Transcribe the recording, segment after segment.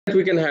that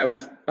we can have.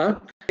 I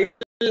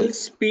will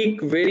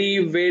speak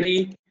very,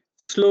 very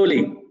slowly.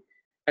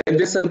 And if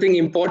there's something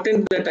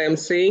important that I am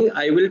saying,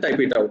 I will type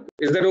it out.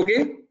 Is that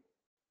okay?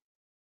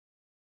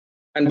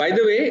 And by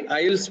the way,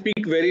 I will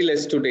speak very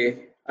less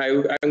today.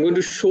 I'm going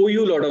to show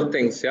you a lot of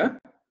things. Yeah.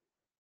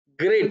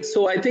 Great.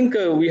 So I think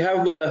we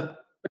have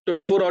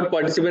 24 odd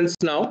participants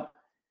now,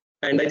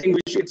 and I think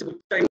it's a good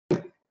time.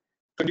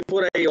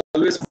 24. I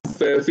always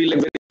feel like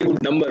a very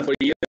good number. For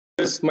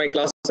years, my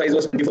class size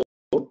was 24.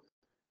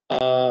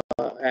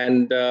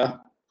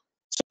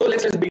 So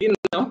let's begin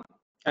now.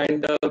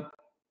 And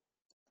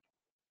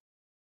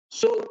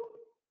so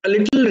a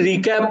little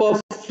recap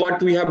of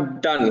what we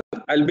have done.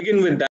 I'll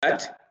begin with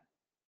that.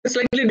 A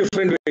slightly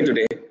different way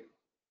today.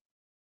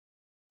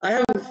 I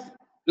have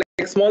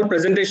like small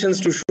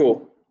presentations to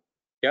show.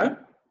 Yeah.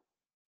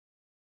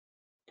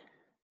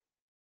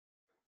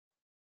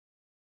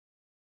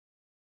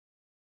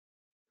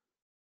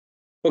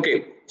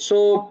 Okay.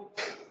 So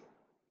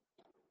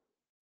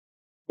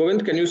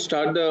Govind, can you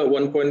start the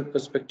 1 point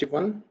perspective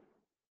one?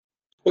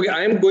 Okay,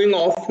 I am going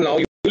off now.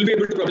 You will be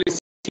able to probably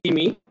see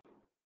me.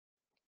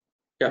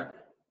 Yeah.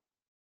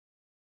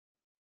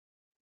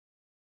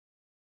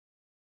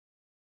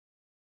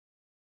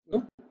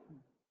 No?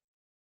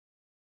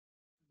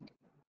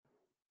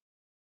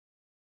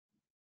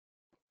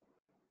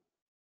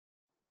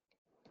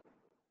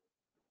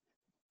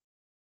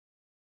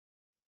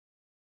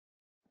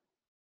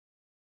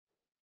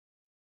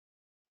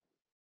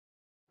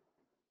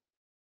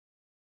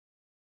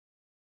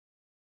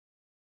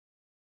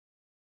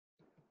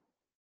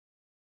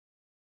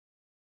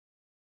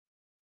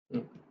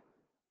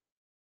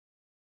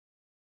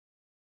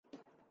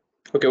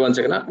 Okay, 1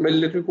 second. Well,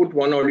 let me put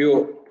one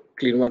audio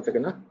clean. 1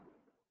 second.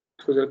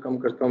 So जरा कम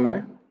करता हूँ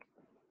मैं.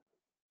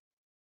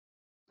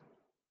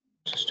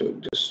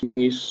 Just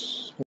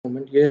this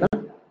moment here.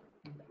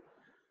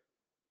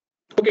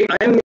 Okay, I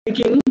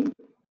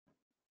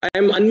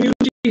am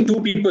unmuting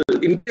 2 people.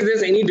 In case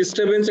there's any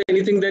disturbance or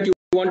anything that you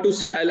want to,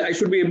 I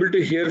should be able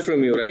to hear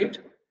from you, right?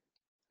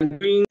 I'm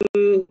doing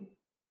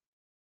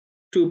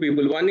 2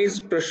 people. One is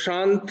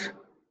Prashant.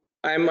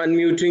 I am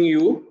unmuting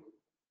you.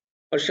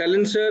 Or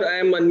Shalan sir, I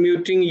am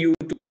unmuting you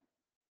too.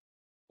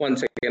 1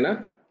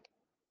 second.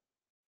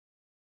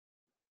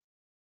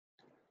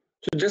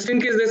 So just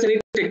in case there's any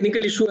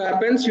technical issue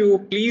happens, you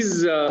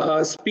please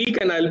speak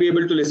and I'll be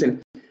able to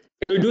listen. Can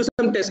we do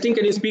some testing?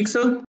 Can you speak,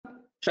 sir?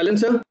 Shalan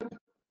sir?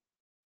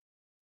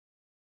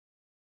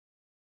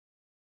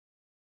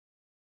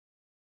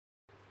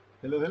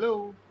 Hello,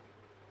 hello.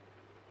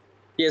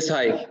 Yes,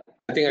 hi.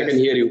 I think I can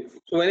hear you.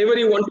 So whenever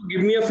you want to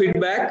give me a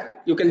feedback,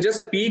 you can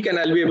just speak and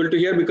I'll be able to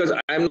hear because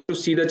I'm not to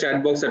see the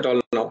chat box at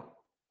all now.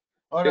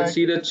 All Let's right.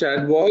 see the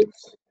chat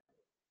box.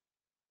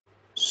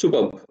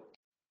 Superb.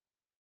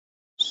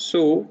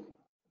 So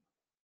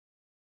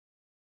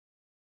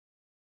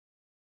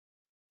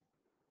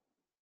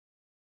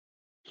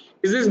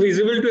is this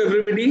visible to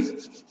everybody?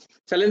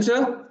 Shalan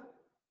sir?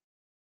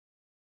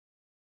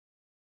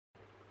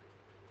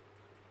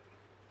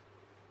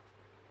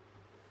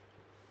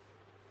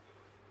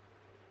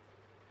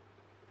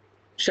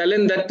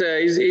 Shalan, that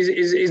is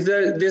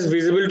this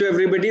visible to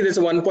everybody? There's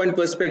a 1 point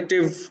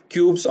perspective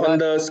cubes on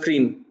the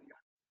screen.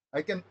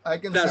 I can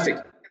Fantastic.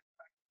 see.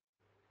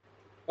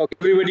 Okay,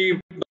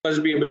 everybody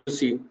must be able to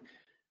see.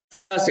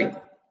 Fantastic.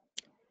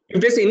 If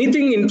there's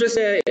anything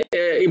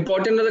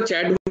important on the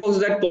chat box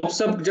that pops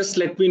up, just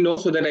let me know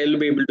so that I'll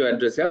be able to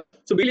address. Yeah.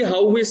 So really,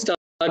 how we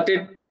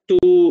started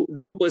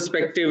to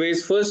perspective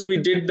is first we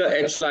did the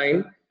H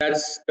line.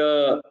 That's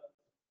the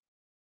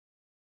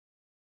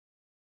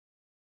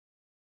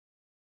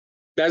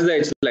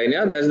H line.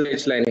 Yeah, that's the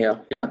H line here.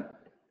 Yeah.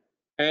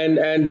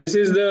 And this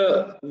is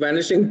the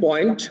vanishing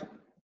point.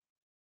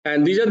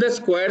 And these are the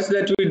squares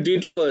that we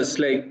did first,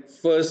 like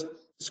first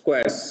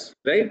squares,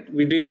 right?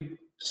 We did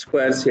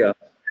squares here.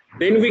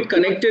 Then we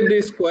connected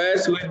these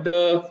squares with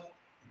the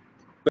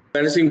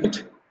vanishing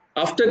point.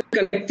 After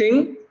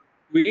connecting,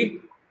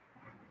 due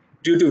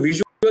to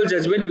visual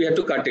judgment, we had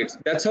to cut it.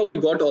 That's how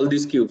we got all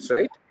these cubes,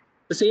 right?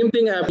 The same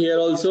thing happened here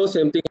also,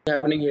 same thing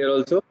happening here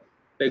also.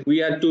 Like we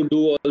had to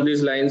do all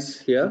these lines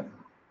here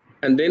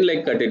and then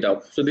like cut it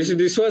out. So this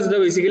was the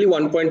basically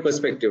 1 point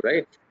perspective,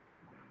 right?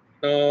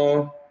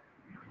 Now,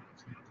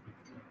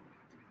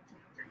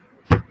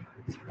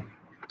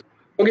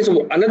 okay,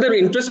 so another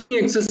interesting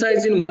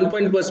exercise in 1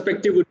 point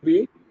perspective would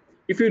be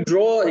if you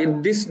draw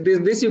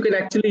this you can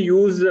actually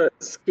use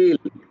scale.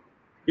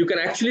 You can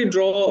actually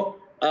draw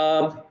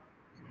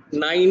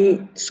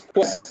 9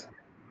 squares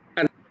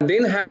and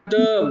then have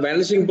the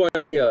vanishing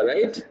point here,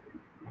 right?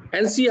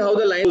 And see how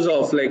the line goes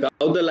off, like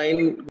how the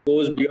line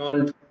goes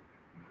beyond.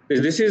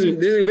 This is a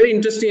very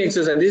interesting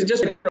exercise. This is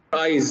just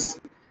eyes.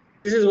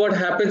 This is what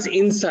happens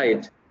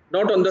inside,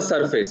 not on the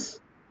surface,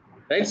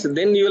 right? So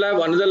then you will have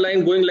another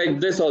line going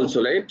like this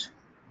also, right?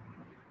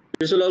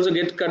 This will also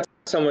get cut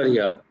somewhere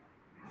here.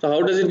 So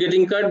how does it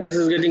getting cut? This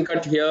is getting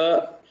cut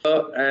here,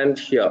 and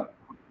here.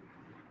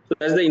 So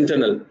that's the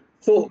internal.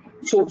 So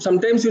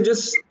sometimes you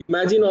just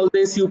imagine all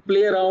this, you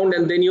play around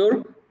and then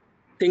you're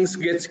things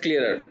gets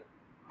clearer.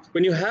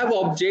 When you have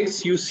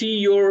objects, you see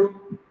your,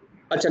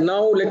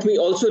 now let me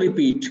also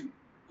repeat.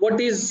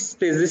 What is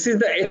this? This is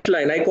the H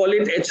line. I call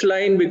it H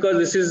line because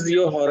this is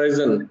your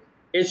horizon.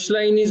 H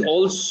line is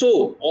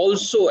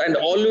also and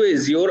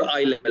always your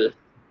eye level.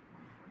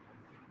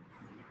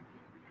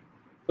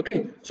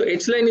 Okay, so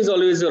H line is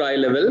always your eye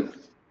level.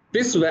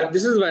 This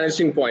is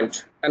vanishing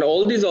point, and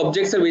all these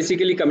objects are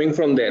basically coming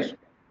from there,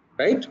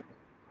 right?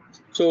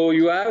 So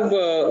you have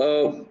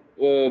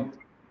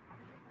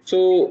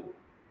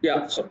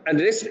and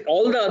rest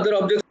all the other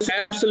objects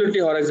are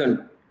absolutely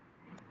horizontal.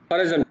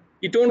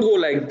 It won't go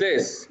like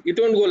this. It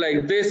won't go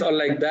like this or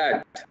like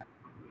that.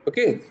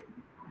 Okay,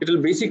 it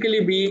will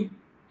basically be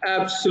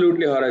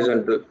absolutely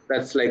horizontal.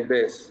 That's like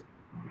this.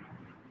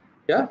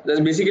 Yeah, that's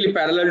basically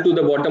parallel to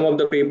the bottom of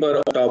the paper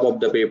or top of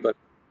the paper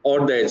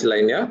or the edge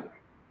line. Yeah,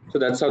 so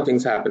that's how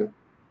things happen.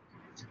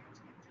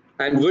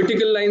 And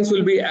vertical lines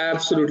will be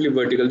absolutely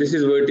vertical. This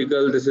is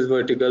vertical, this is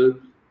vertical,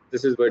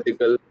 this is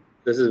vertical,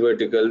 this is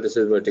vertical, this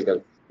is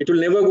vertical. It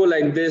will never go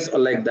like this or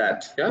like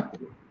that. Yeah.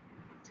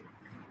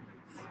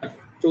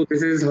 So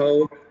this is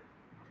how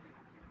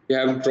we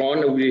have drawn.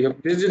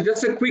 This is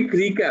just a quick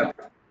recap,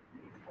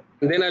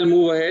 and then I'll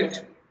move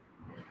ahead.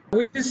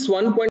 With this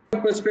 1 point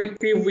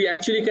perspective, we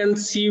actually can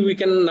see, we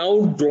can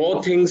now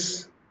draw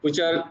things which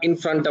are in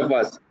front of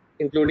us,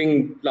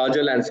 including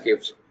larger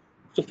landscapes.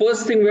 So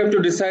first thing we have to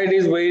decide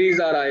is where is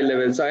our eye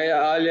level. So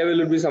eye level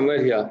will be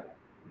somewhere here.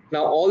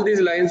 Now all these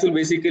lines will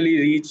basically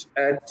reach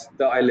at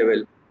the eye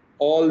level.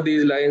 All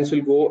these lines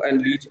will go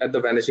and reach at the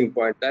vanishing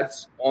point.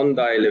 That's on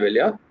the eye level.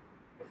 Yeah.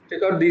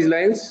 Check out these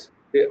lines.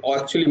 They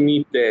actually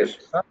meet there.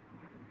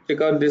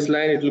 Check out this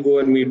line. It will go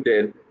and meet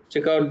there.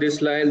 Check out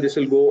this line. This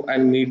will go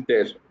and meet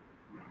there.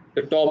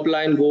 The top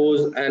line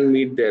goes and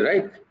meet there,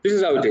 right? This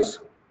is how it is.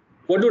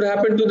 What would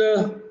happen to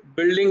the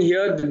building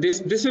here?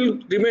 This will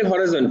remain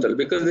horizontal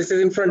because this is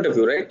in front of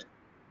you, right?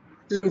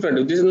 This is in front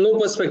of you. There is no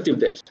perspective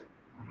there.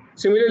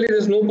 Similarly,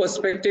 there's no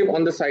perspective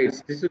on the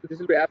sides. This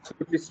will be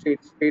absolutely straight.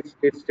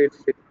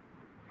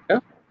 Yeah.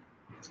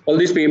 All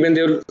these pavement,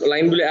 their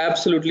line will be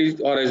absolutely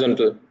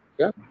horizontal.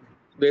 Yeah.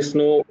 There's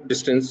no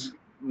distance.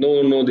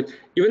 No.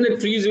 Even the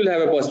trees will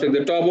have a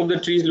perspective. The top of the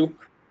trees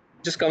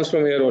just comes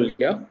from here only.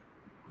 Yeah.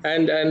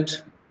 And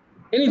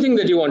anything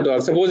that you want to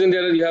have. Suppose in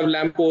there you have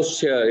lampposts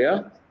here,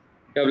 yeah?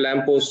 You have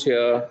lamppost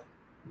here.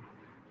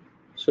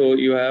 So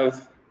you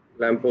have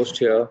lamppost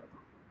here.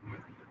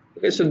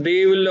 Okay, so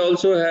they will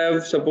also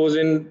have,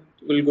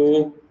 will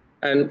go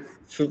and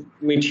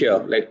meet here.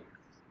 Like,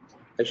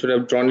 I should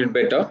have drawn it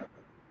better,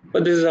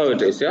 but this is how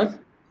it is, yeah?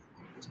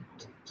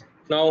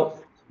 Now,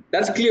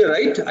 that's clear,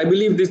 right? I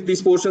believe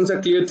these portions are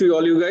clear to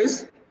all you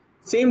guys.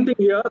 Same thing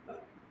here,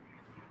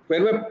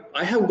 where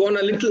I have gone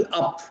a little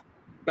up.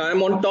 Now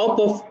I'm on top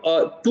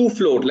of 2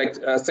 floor, like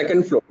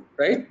second floor,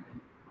 right?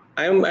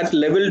 I am at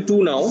level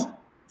 2 now.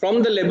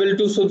 From the level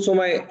 2, so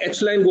my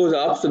H line goes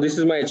up. So this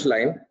is my H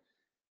line,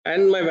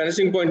 and my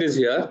vanishing point is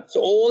here.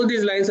 So all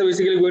these lines are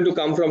basically going to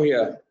come from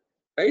here,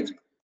 right?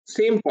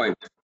 Same point.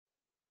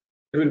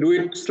 We will do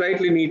it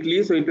slightly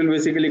neatly. So it will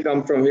basically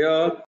come from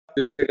here.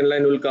 The second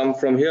line will come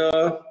from here.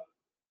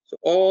 So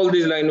all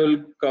these lines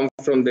will come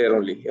from there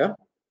only. Yeah.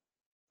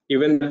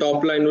 Even the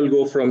top line will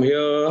go from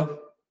here.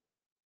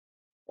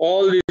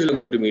 All these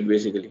will to meet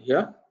basically,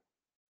 yeah.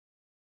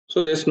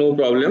 So there's no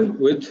problem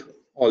with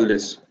all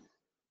this.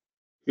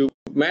 You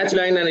match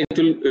line and it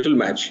will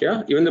match,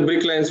 yeah. Even the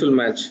brick lines will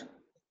match.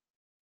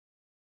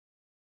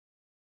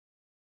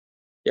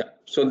 Yeah.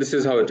 So this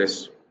is how it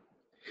is.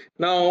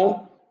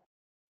 Now,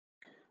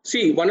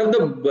 see, one of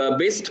the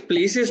best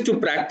places to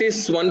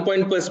practice 1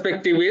 point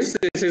perspective is,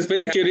 this is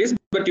very curious,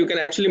 but you can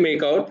actually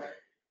make out.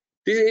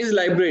 This is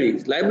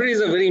libraries.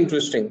 Libraries are very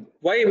interesting.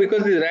 Why?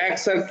 Because the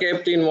racks are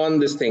kept in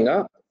this thing,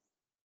 huh?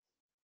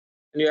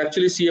 And you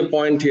actually see a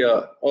point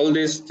here. All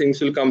these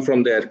things will come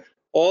from there.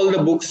 All the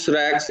books,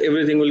 racks,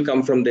 everything will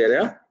come from there.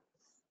 Yeah.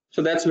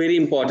 So that's very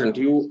important.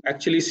 You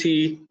actually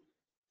see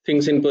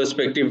things in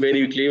perspective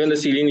very clearly. Even the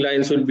ceiling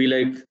lines will be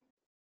like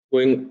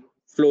going,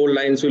 floor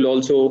lines will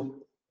also,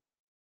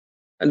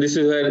 and this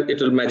is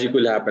where magic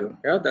will happen.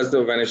 Yeah, that's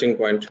the vanishing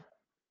point.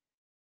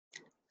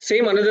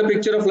 Same another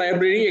picture of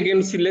library.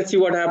 Again, let's see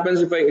what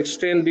happens if I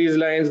extend these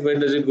lines. Where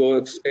does it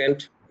go?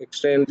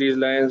 Extend these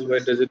lines.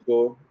 Where does it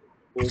go?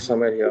 Go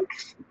somewhere here.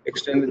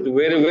 Extend it to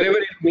wherever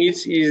it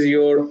meets is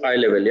your eye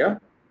level, yeah,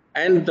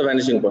 and the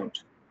vanishing point.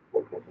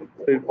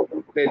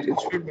 It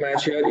should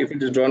match here if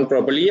it is drawn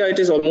properly. Yeah, it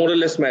is more or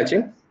less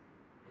matching.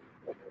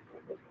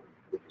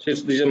 So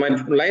my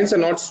lines are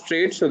not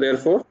straight, so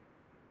therefore,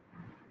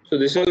 so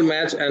this will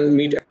match and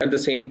meet at the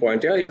same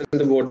point. Yeah, even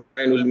the border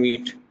line will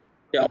meet.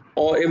 Yeah,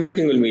 or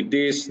everything will meet.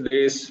 This,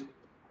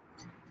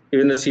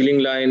 even the ceiling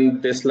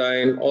line, this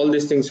line, all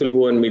these things will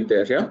go and meet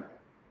there. Yeah.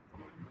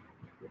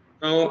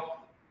 Now,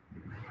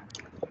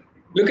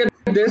 look at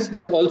this.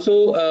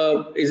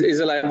 Also, is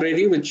a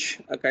library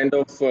which kind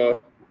of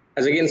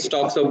has again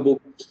stocks of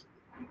books.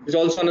 It's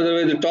also another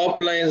way. The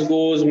top lines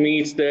goes,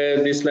 meets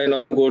there. This line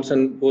goes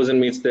and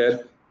meets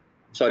there.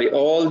 Sorry,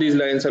 all these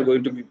lines are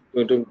going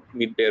to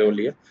meet there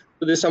only. Yeah?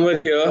 So this somewhere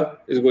here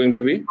is going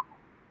to be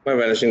my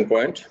vanishing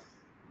point.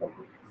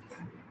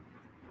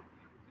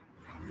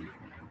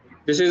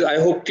 This is, I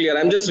hope, clear.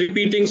 I'm just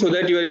repeating so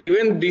that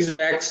even these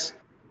racks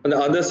on the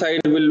other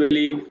side will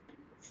really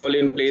fall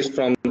in place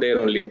from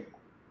there only.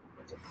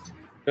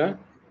 Yeah.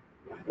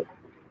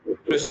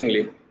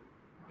 Interestingly.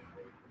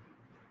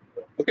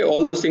 Okay,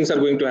 all those things are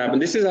going to happen.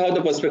 This is how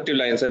the perspective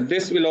lines are.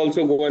 This will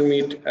also go and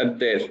meet at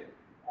there.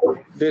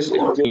 This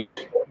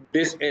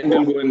end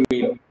will go and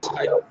meet.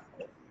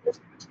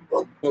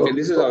 Okay,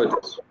 this is how it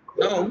is.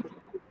 Now,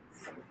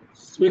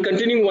 we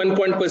continue 1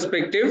 point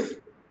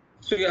perspective.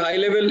 So your eye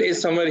level is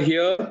somewhere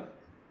here,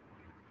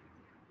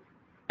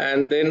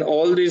 and then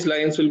all these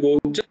lines will go,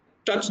 just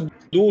touch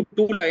two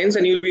lines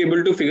and you'll be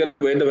able to figure out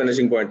where the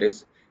vanishing point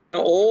is.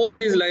 Now all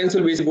these lines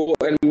will basically go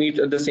and meet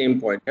at the same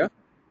point. Yeah,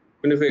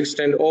 and if you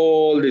extend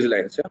all these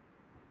lines, yeah,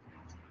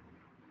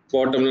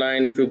 bottom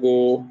line, if you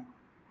go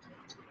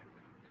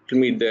to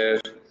meet there,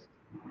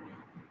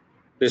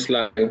 this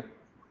line,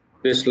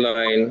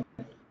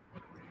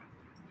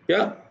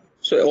 yeah.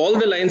 So all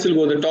the lines will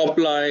go, the top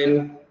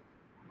line,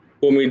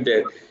 go meet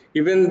there.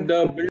 Even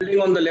the building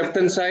on the left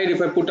hand side, if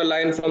I put a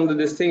line from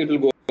this thing, it will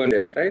go on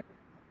there, right?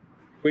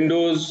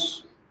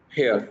 Windows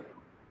here,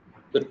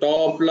 the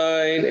top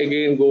line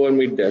again go and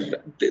meet there.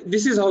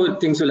 This is how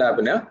things will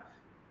happen. Yeah.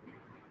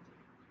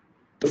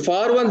 The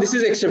far one, this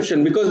is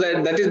exception because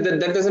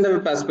that doesn't have a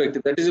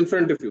perspective. That is in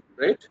front of you,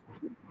 right?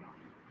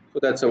 So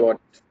that's about.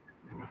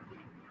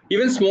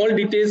 Even small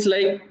details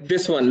like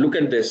this one. Look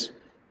at this.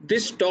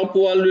 This top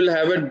wall will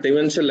have a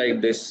dimension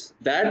like this.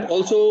 That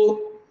also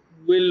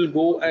will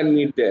go and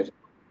meet there.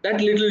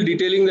 That little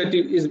detailing that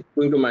is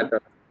going to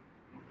matter.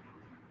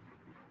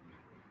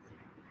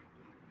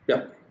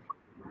 Yeah.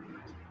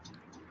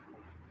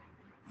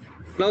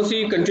 Now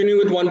see, continue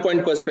with 1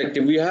 point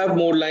perspective. We have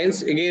more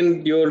lines.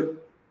 Again, your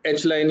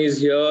H line is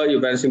here,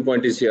 your vanishing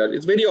point is here.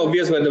 It's very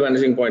obvious where the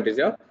vanishing point is.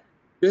 Yeah.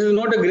 This is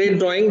not a great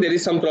drawing. There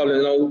is some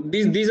problem. Now,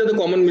 these are the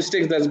common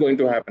mistakes that's going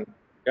to happen.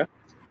 Yeah.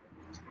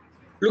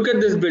 Look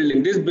at this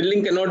building. This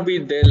building cannot be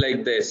there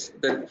like this.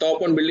 The top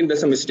one building,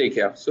 there's a mistake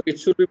here. So it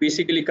should be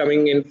basically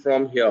coming in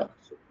from here.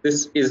 So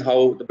this is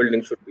how the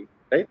building should be,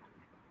 right?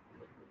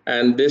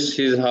 And this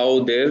is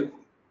how there.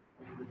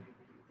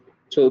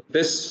 So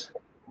this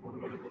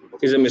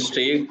is a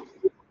mistake.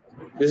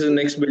 This is the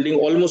next building,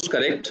 almost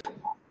correct.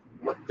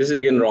 This is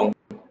again wrong.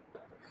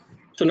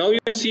 So now you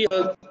see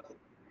how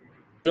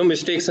no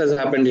mistakes has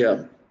happened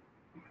here.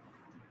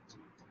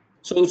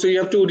 So you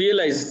have to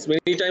realize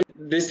many times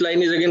this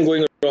line is again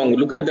going wrong.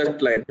 Look at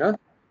that line. Huh?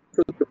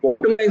 So the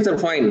bottom lines are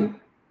fine.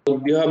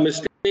 So you have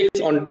mistakes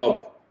on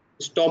top.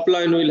 This top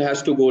line will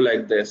has to go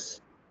like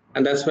this,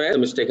 and that's where the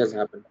mistake has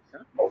happened.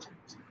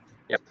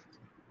 Yeah.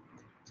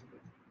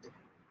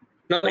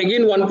 Now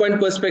again, 1 point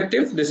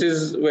perspective. This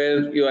is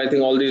where I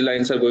think all these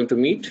lines are going to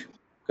meet.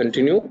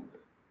 Continue.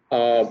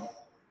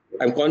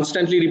 I'm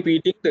constantly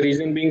repeating, the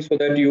reason being so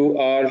that you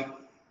are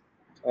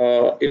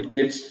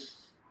it's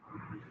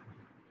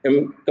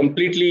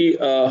completely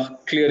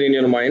clear in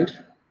your mind.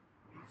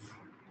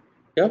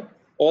 Yeah,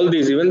 all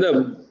these, even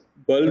the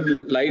bulb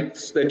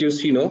lights that you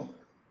see,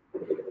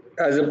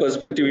 as a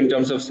perspective in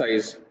terms of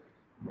size,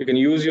 you can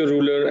use your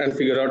ruler and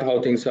figure out how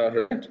things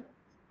are. Right?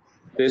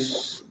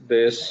 This,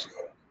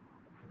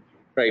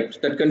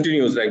 right? That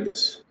continues like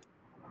this.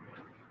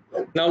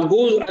 Now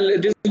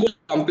this goes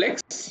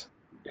complex.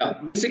 Yeah,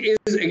 this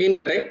is again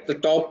correct. The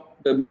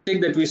top, the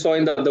mistake that we saw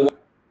in the other one.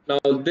 Now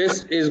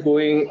this is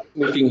going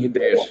meeting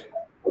there.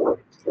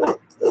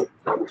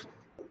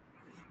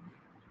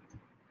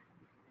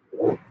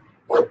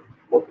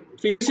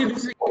 So you see,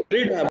 this is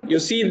grid happen. You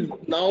see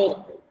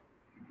now,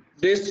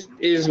 this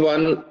is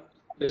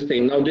this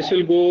thing. Now this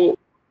will go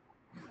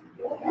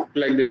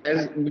like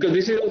this, because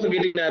this is also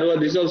getting narrower.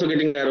 This is also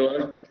getting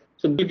narrower.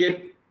 So we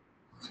get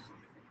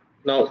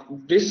now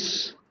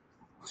this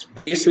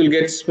space will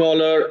get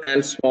smaller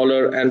and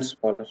smaller and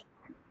smaller.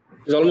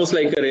 It's almost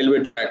like a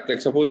railway track.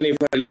 Like suppose if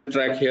I have a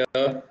track here,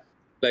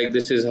 like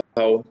this is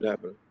how it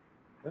happens.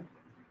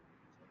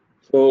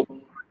 So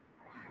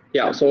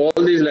yeah, so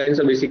all these lines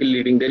are basically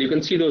leading there. You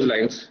can see those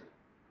lines.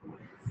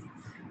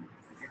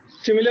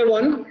 Similar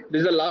one.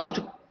 This is the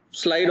last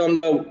slide on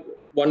the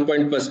 1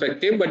 point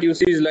perspective, but you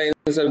see these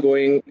lines are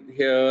going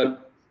here,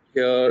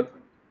 here.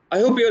 I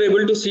hope you are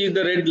able to see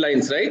the red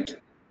lines, right?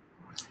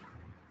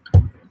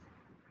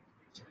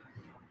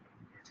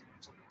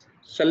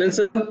 Shalan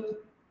sir?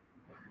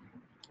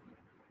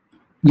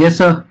 Yes,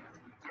 sir.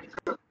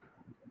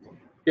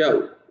 Yeah.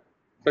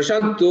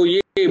 प्रशांत, तो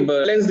ये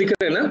lines दिख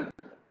रहे हैं ना?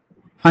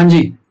 हाँ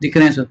जी, दिख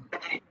रहे हैं sir.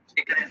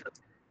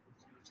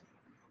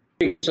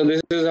 So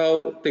this is how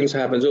things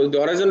happen. So the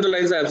horizontal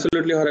lines are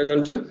absolutely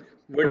horizontal,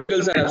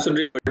 verticals are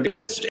absolutely vertical.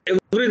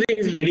 Everything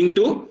is leading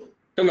to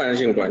the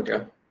vanishing point.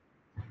 Yeah.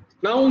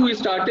 Now we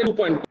started 2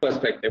 point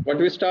perspective. What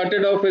we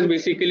started off is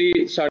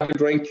basically started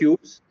drawing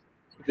cubes.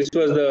 This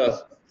was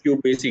the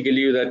cube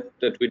basically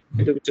that we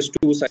did, which is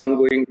 2 sides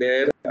going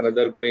there,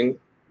 another going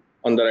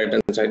on the right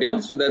hand side.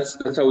 So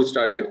that's how we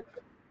started.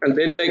 And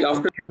then like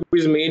after cube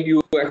is made,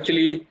 you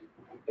actually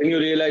then you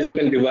realize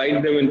you can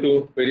divide them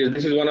into various.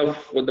 This is one of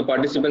what the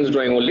participants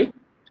drawing only.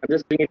 I'm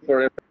just doing it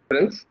for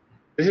reference.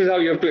 This is how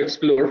you have to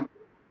explore.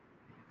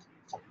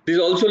 These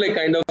also like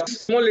kind of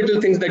small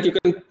little things that you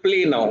can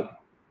play now.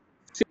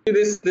 See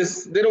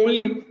this they're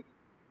only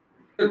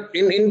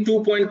in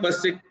 2-point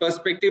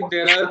perspective.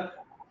 There are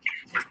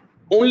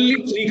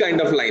only 3 kind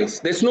of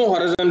lines. There's no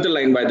horizontal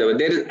line, by the way.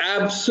 There is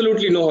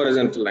absolutely no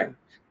horizontal line.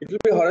 It will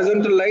be a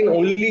horizontal line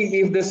only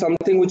if there's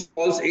something which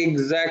falls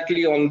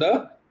exactly on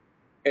the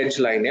edge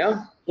line.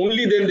 Yeah,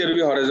 only then there will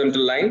be a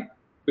horizontal line,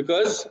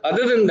 because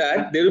other than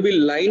that there will be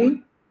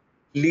line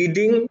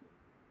leading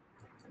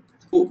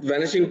to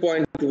vanishing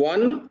point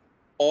 1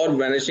 or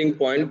vanishing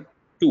point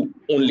 2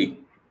 only.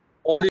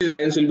 All these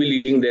lines will be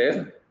leading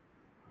there.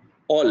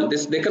 All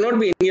this, there cannot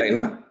be any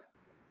line,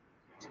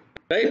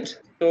 right?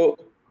 So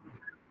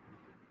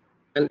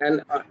and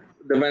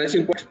the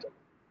vanishing point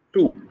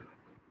 2.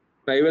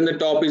 Now even the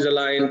top is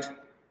aligned.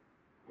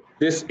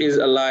 This is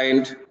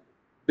aligned.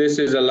 This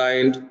is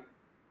aligned.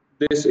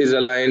 This is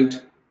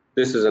aligned.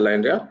 This is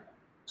aligned. Yeah.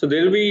 So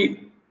there will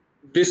be.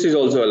 This is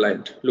also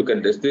aligned. Look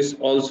at this. This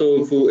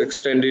also, if you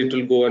extend it, it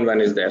will go and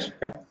vanish there.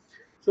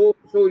 So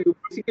you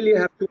basically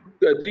have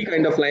 3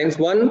 kind of lines.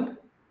 One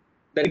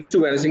that leads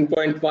to vanishing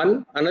point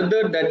 1,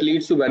 another that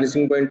leads to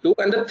vanishing point 2,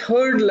 and the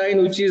third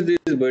line, which is these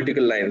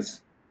vertical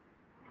lines.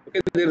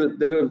 Okay,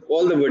 there are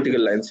all the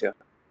vertical lines here,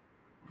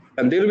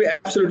 and they will be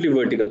absolutely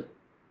vertical.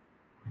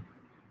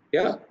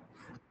 Yeah.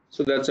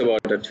 So that's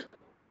about it.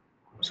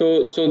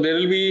 So there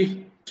will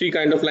be 3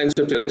 kind of lines.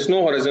 There's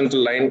no horizontal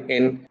line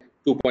in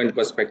 2-point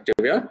perspective.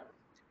 Yeah.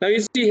 Now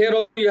you see here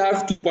also you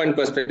have 2-point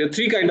perspective.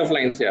 3 kind of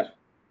lines here.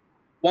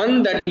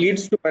 One that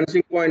leads to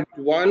vanishing point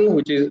 1,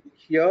 which is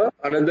here.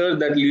 Another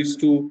that leads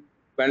to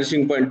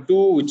vanishing point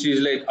 2, which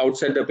is like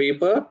outside the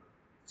paper,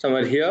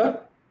 somewhere here.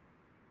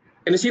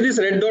 Can you see this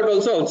red dot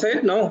also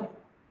outside now?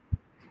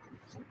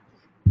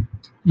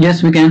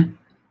 Yes, we can.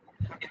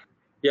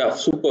 Yeah,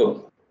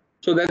 superb.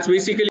 So that's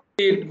basically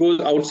it goes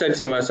outside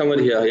somewhere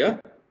here, yeah,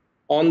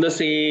 on the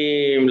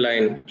same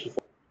line.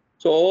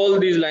 So all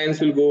these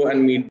lines will go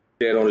and meet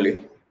there only.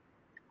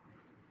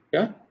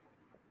 Yeah.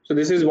 So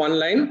this is one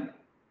line,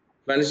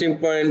 vanishing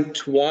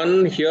point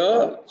 1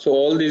 here. So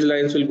all these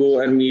lines will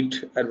go and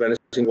meet at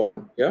vanishing 1.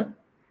 Yeah.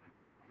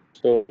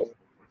 So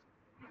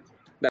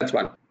that's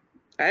one.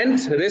 And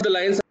the rest of the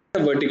lines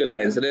are vertical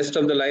lines. The rest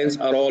of the lines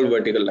are all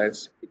vertical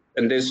lines,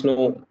 and there's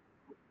no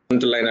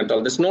line at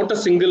all. There's not a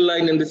single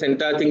line in this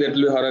entire thing that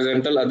will be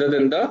horizontal other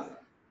than the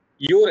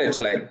your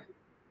edge line.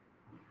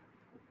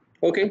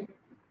 Okay.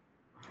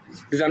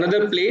 There's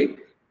another play.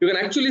 You can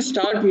actually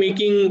start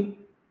making,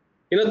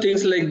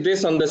 things like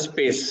this on the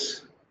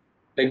space.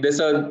 Like this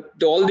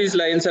all these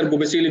lines are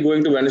basically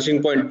going to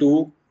vanishing point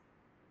 2,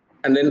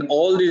 and then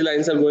all these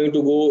lines are going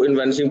to go in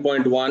vanishing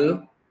point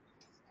 1.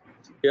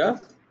 Yeah.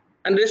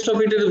 And rest of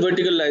it is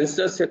vertical lines.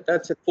 That's it.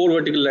 4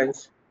 vertical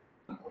lines.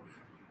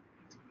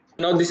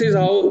 Now this is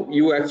how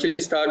you actually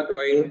start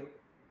drawing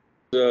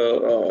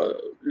the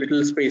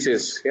little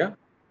spaces. Yeah.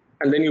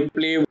 And then you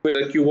play with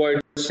the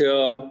cuboids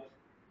here.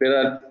 There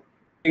are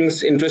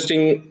things,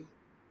 interesting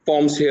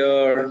forms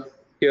here.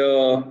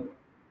 Yeah,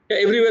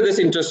 everywhere there's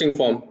interesting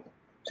form.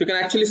 So you can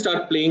actually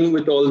start playing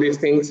with all these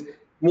things.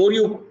 More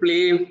you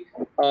play,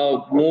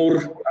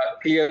 more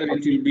clear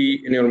it will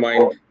be in your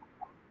mind.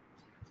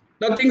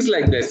 Now things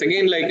like this,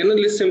 again, like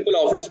this simple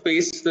office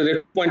space,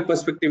 the point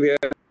perspective here.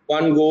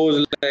 One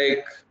goes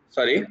like,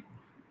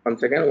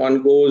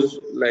 one goes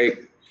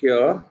like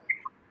here,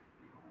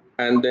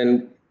 and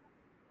then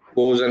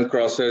goes and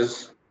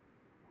crosses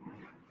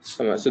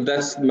somewhere. So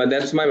that's my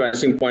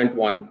vanishing point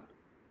 1.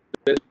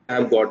 That I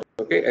have got,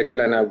 okay, edge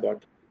line I've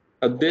got.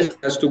 Now this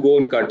has to go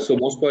and cut. So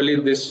most probably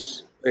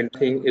this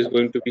thing is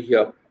going to be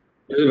here.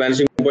 This is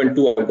vanishing point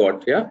 2 I've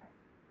got, yeah.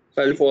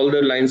 So if all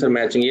the lines are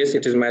matching, yes,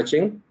 it is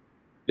matching.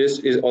 This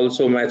is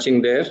also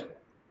matching there.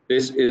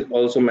 This is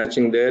also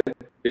matching there.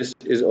 This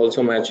is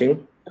also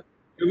matching.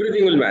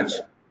 Everything will match.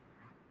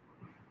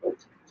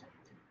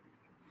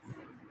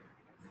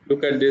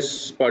 Look at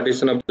this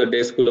partition of the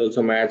desk will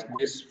also match.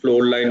 This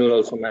floor line will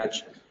also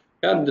match.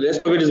 Yeah, the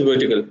rest of it is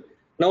vertical.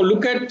 Now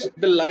look at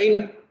the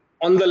line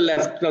on the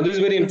left. Now this is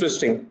very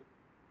interesting.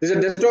 This is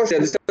a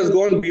distortion. This has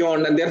gone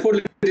beyond, and therefore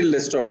little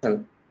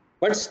distortion.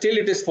 But still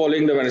it is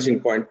following the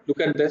vanishing point.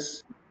 Look at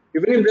this.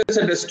 Even if there's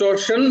a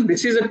distortion,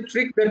 this is a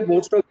trick that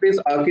most of these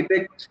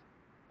architects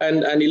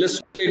and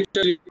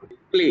illustrators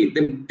play.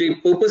 They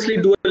purposely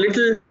do a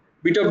little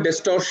bit of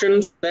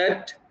distortion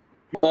that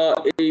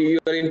you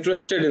are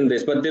interested in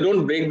this, but they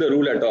don't break the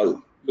rule at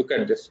all. Look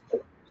at this.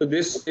 So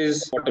this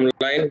is bottom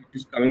line,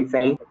 which is coming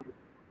from.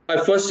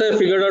 First I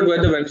figured out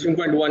where the vanishing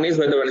point 1 is,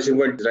 where the vanishing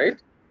point is, right?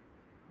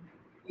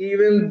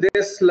 Even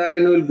this line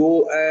will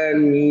go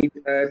and meet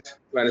at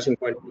vanishing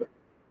point 2.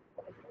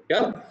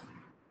 Yeah.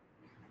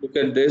 Look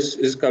at this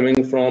is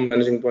coming from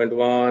vanishing point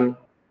 1.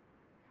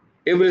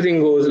 Everything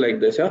goes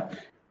like this. Yeah.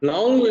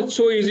 Now it's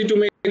so easy to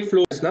make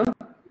flow lines. Now,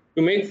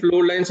 to make flow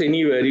lines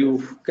anywhere,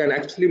 you can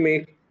actually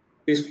make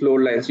these flow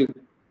lines. You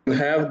can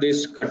have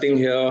this cutting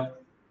here,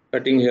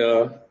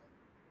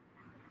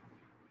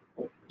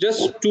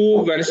 just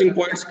two vanishing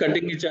points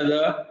cutting each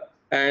other,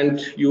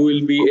 and you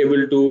will be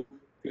able to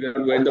figure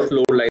out where the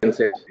floor lines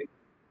are.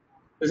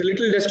 There's a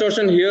little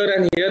distortion here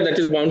and here that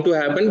is bound to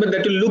happen, but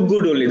that will look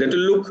good only. That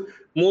will look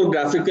more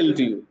graphical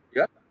to you.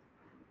 Yeah.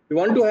 You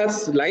want to have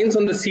lines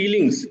on the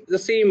ceilings the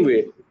same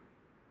way.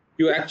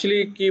 You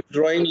actually keep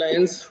drawing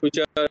lines which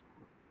are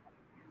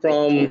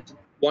from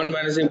one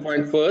vanishing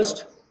point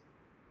first,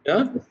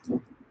 yeah,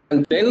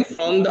 and then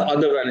from the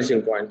other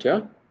vanishing point,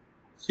 yeah.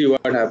 See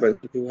what happens.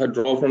 You have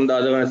draw from the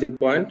other vanishing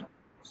point.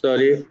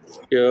 Sorry,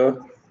 here,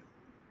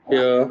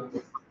 here,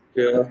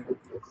 here,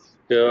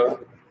 here,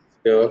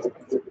 here,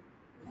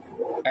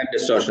 and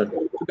distortion.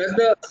 So that's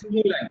the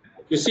ceiling line.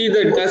 You see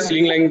the entire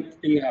ceiling line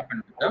thing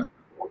happened. Yeah?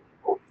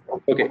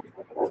 Okay.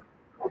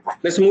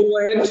 Let's move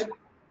ahead.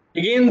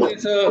 Again,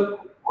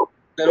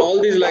 there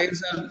all these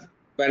lines are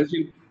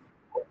vanishing,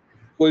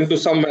 going to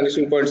some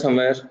vanishing point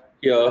somewhere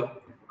here.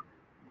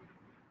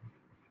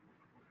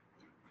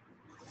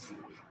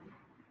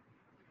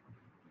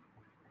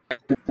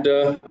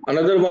 And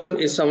another one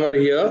is somewhere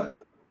here.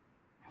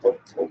 All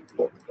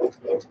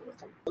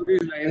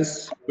these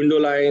lines, window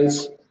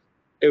lines,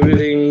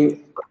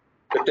 everything,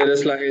 the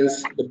terrace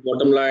lines, the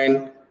bottom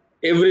line,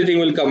 everything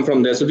will come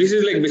from there. So this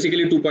is like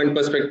basically 2-point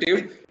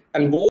perspective,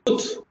 and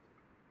both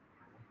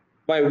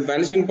my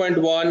vanishing point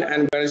 1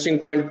 and vanishing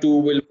point 2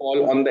 will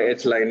fall on the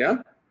H line.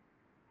 Yeah.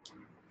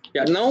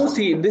 Now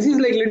see, this is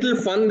like little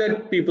fun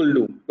that people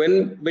do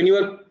when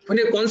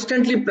you're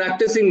constantly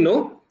practicing.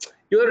 No,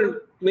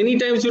 many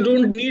times you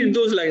don't need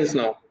those lines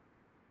now.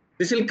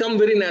 This will come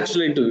very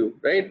naturally to you,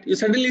 right? You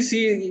suddenly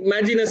see,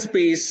 imagine a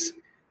space.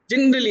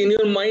 Generally, in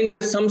your mind,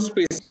 some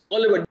space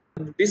all over.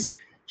 This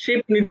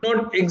shape need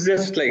not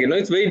exist. Like,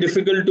 it's very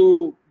difficult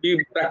to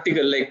be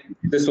practical like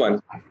this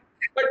one.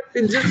 But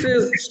it's just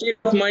a state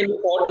of mind,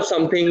 thought of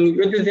something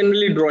which is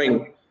generally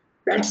drawing.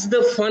 That's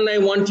the fun I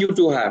want you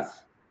to have,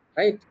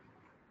 right?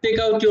 Take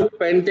out your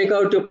pen, take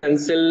out your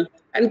pencil,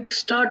 and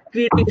start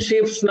creating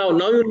shapes now.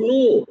 Now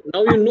you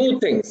know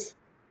things.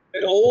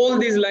 That all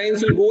these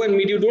lines will go and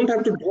meet. You don't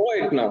have to draw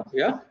it now.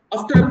 Yeah.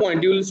 After a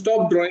point, you will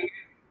stop drawing it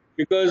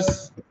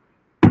because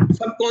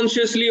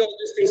subconsciously all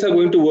these things are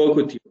going to work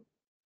with you.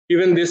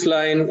 Even this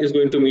line is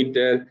going to meet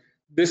there.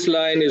 This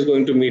line is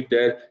going to meet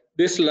there.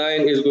 This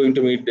line is going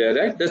to meet there.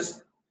 Right.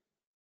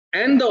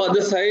 And the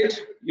other side,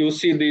 you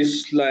see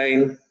this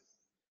line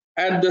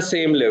at the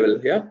same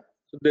level. Yeah.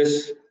 So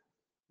this.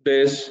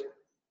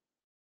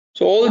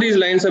 So all these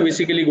lines are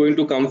basically going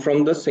to come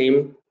from the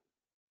same,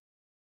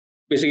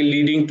 basically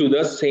leading to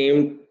the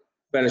same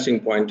vanishing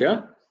point.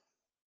 Yeah.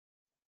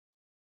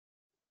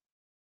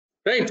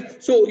 Right.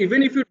 So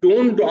even if you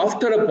don't draw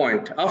after a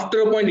point,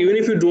 even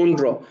if you don't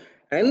draw,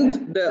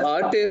 and the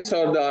artist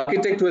or the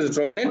architect who has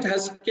drawn it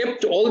has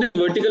kept all the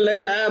vertical lines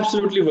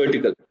absolutely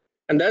vertical,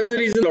 and that's the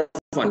reason a lot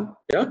of fun.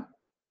 Yeah.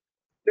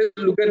 Let's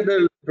look at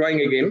the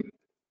drawing again.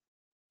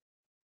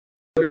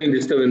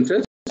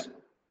 Disturbances.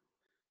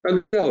 And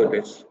this is how it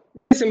is.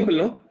 It's simple,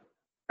 no?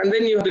 And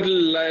then you have a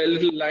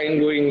little line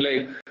going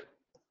like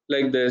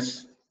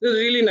this. It's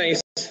really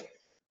nice,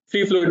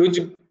 free fluid, which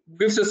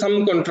gives us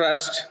some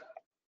contrast.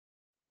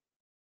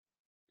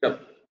 Yeah.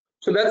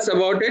 So that's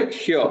about it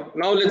here.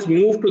 Now let's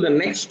move to the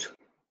next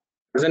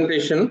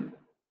presentation.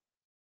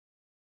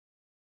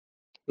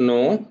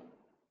 No.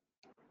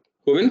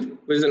 Govind,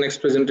 where's the next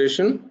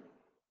presentation?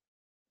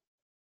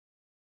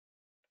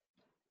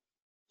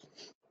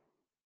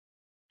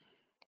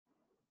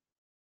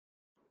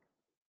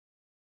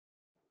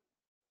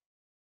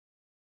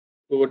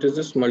 So what is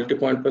this?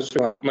 Multi-point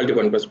perspective.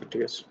 Multi-point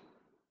perspective, yes.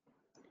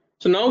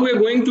 So now we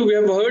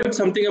have heard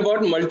something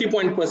about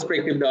multi-point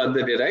perspective the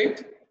other day,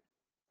 right?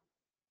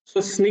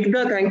 So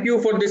Snigdha, thank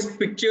you for this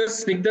picture.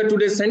 Snigdha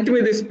today sent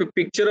me this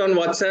picture on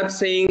WhatsApp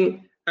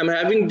saying, I'm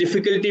having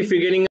difficulty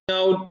figuring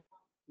out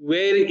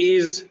where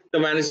is the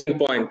vanishing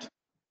point.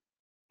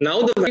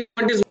 Now the vanishing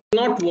point is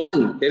not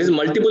one. There is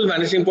multiple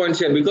vanishing points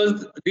here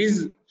because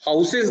these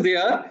houses, they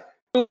are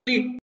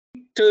totally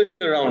turned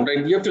around,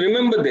 right? You have to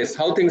remember this,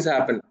 how things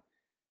happen.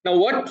 Now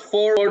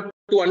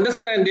to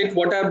understand it,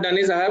 what I have done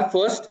is I have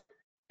first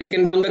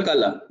taken down the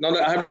color. Now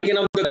that I have taken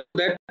up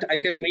that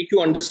I can make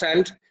you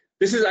understand.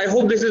 I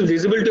hope this is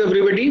visible to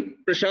everybody.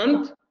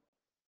 Prashant?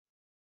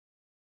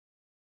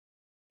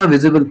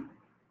 Visible.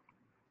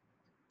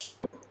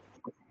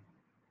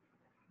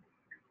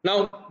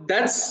 Now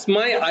that's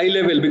my eye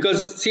level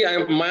because see,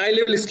 my eye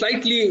level is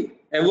slightly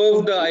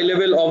above the eye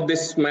level of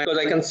this man because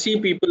I can see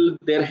people,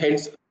 their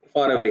heads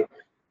far away.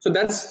 So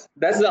that's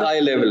the eye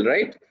level,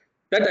 right?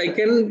 That I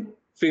can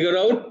figure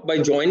out by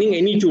joining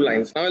any two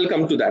lines. Now I'll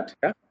come to that.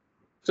 Yeah?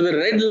 So the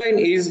red line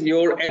is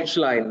your H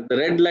line. The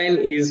red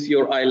line is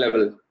your eye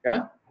level.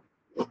 Yeah.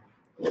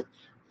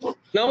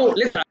 Now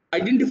let's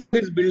identify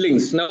these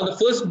buildings. Now the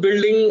first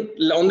building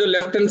on the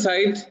left hand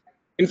side,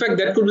 in fact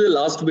that could be the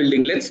last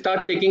building. Let's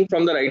start taking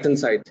from the right hand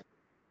side.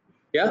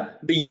 Yeah,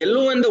 the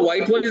yellow and the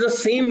white one is the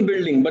same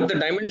building, but the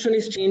dimension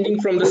is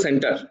changing from the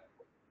center.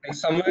 Like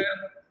somewhere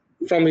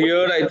from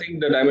here, I think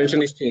the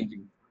dimension is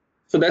changing.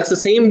 So that's the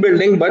same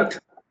building, but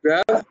we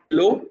have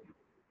yellow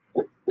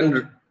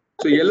and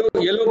So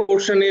yellow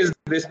portion is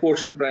this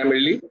portion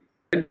primarily.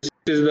 This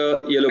is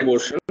the yellow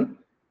portion,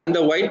 and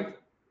the white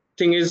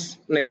thing is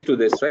next to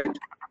this, right?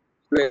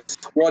 Let's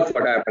watch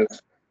what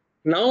happens.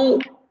 Now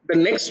the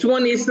next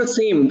one is the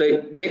same.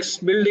 The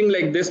next building,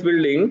 like this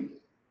building,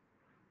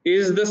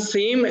 is the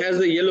same as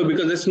the yellow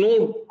because there's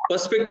no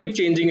perspective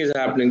changing is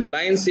happening.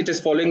 Lines, it is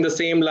following the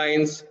same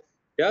lines.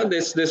 Yeah,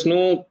 there's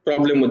no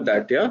problem with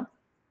that. Yeah,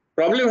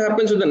 problem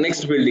happens with the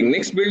next building.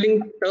 Next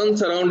building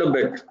turns around a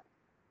bit.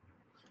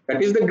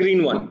 That is the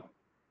green one.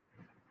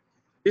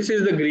 This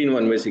is the green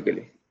one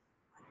basically.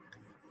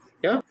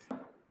 Yeah.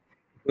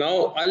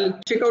 Now I'll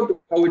check out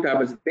how it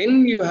happens.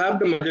 Then you have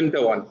the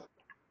magenta one.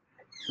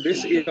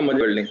 This is the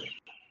magenta building.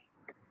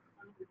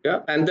 Yeah,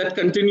 and that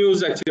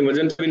continues actually.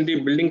 Magenta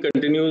building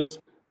continues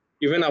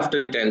even after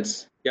it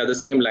ends. Yeah, the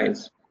same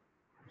lines.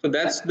 So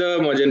that's the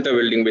magenta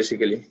building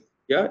basically.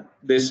 Yeah,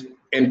 this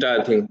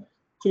entire thing.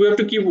 So we have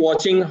to keep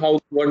watching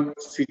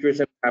what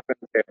situation happens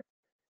there.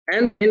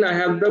 And then I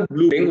have the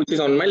blue building, which is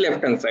on my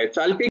left hand side.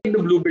 So I'll take the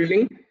blue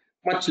building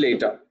much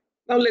later.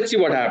 Now let's see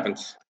what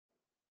happens.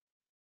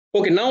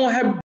 Okay, now I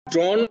have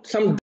drawn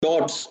some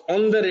dots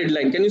on the red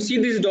line. Can you see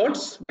these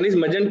dots? One is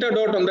magenta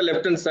dot on the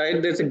left hand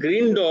side. There's a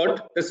green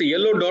dot, there's a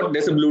yellow dot,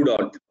 there's a blue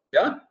dot.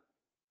 Yeah,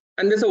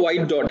 and there's a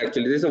white dot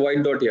actually. There's a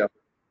white dot here.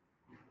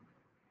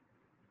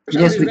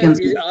 Yes, we can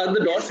see. Are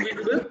the dots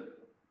visible?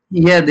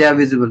 Yeah, they are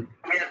visible.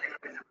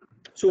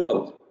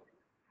 Super.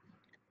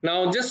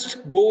 Now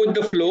just go with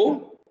the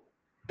flow.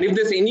 If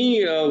there's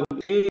any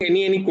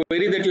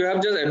query that you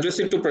have, just address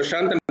it to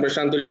Prashant, and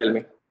Prashant will tell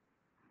me.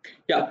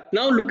 Yeah.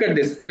 Now look at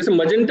this. There's a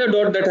magenta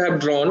dot that I have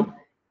drawn,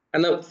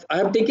 and I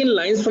have taken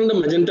lines from the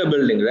magenta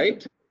building,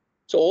 right?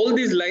 So all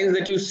these lines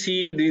that you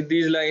see,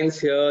 these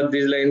lines here,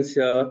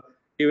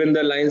 even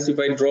the lines if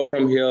I draw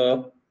from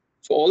here.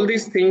 So all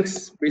these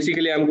things,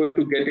 basically, I'm going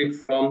to get it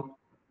from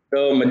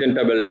the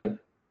magenta building,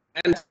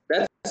 and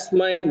that's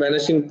my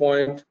vanishing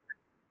point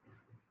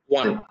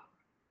 1.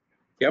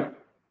 Yep.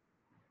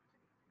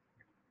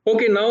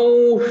 Okay,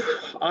 now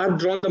I've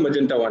drawn the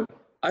magenta one.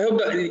 I hope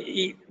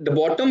the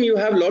bottom you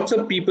have lots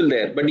of people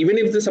there, but even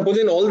if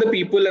supposing all the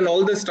people and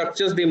all the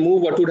structures they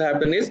move, what would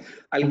happen is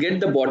I'll get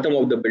the bottom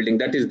of the building.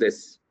 That is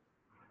this.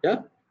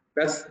 Yeah,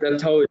 that's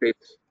how it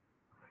is.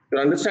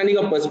 Your understanding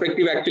of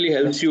perspective actually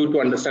helps you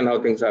to understand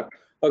how things are.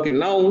 Okay,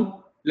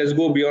 now let's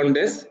go beyond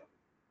this.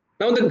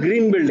 Now the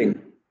green building.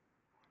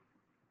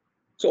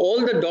 So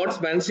all the dots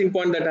vanishing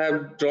point that I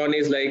have drawn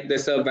is like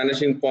there's a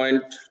vanishing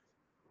point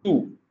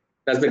 2.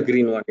 That's the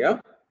green one, yeah.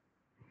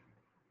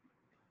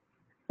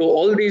 So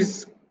all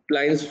these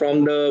lines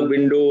from the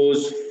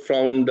windows,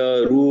 from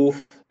the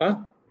roof,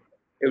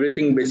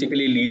 everything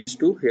basically leads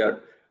to here.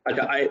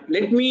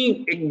 Let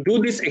me do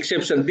this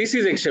exception. This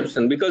is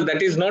exception because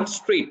that is not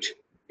straight.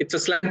 It's a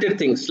slanted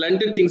thing.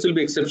 Slanted things will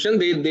be exception.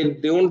 They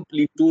don't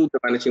lead to the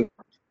vanishing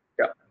point.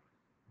 Yeah.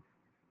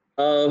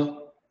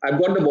 I've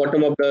got the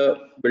bottom of the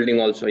building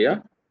also. Yeah.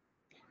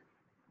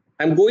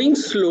 I'm going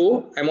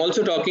slow. I'm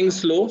also talking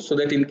slow so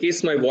that in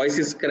case my voice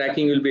is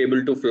cracking, you'll be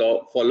able to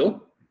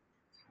follow.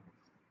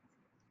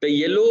 The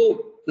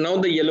yellow, now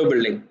the yellow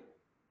building.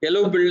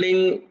 Yellow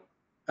building,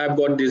 I've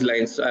got these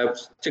lines. I've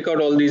checked out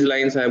all these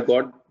lines I've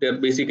got. They're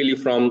basically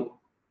from,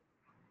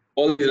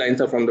 all these lines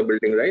are from the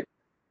building, right?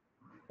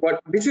 But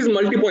this is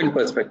multi-point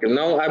perspective.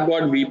 Now I've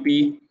got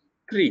VP3.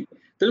 There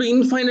will be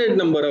infinite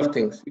number of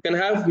things. You can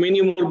have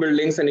many more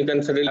buildings and you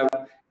can certainly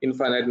have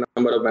infinite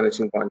number of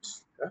vanishing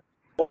points. Yeah?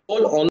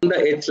 All on the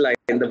edge line.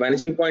 The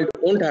vanishing point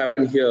won't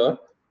happen here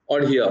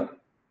or here.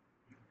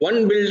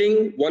 One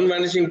building, one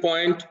vanishing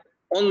point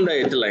on the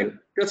edge line.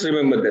 Just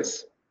remember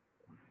this.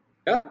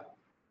 Yeah.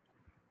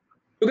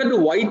 Look at the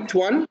white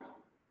one.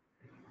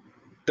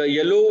 The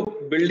yellow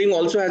building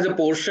also has a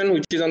portion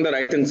which is on the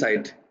right hand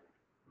side.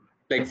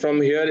 Like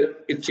from here,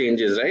 it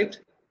changes, right?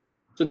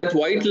 So that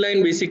white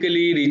line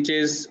basically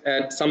reaches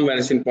at some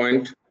vanishing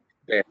point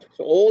there.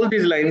 So all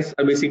these lines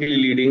are basically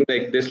leading,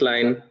 like this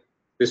line,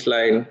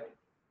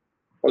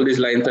 all these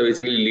lines are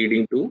basically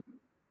leading to.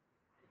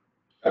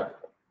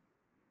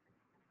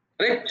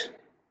 Correct?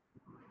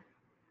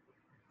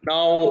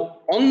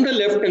 Now, on the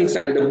left hand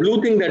side, the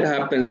blue thing that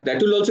happens,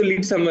 that will also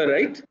lead somewhere,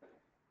 right?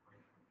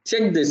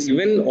 Check this,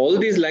 even all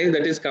these lines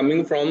that is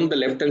coming from the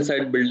left hand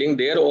side building,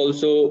 they are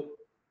also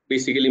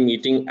basically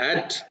meeting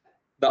at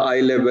the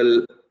eye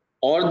level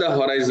or the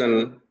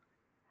horizon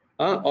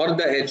or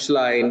the edge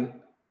line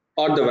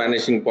or the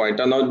vanishing point.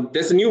 And now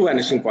there's a new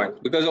vanishing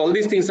point because all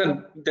these things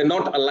they're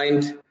not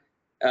aligned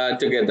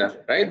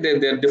together, right?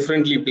 They're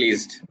differently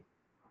placed.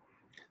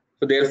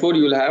 So therefore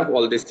you will have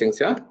all these things,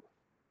 yeah.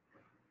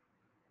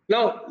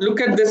 Now look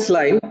at this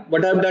line.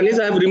 What I've done is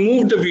I've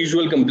removed the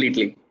visual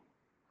completely.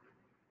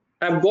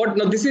 I've got,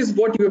 now this is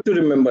what you have to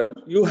remember.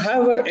 You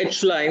have an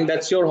edge line,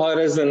 that's your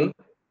horizon,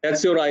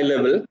 that's your eye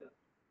level.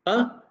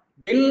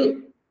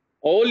 Then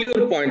all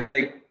your points,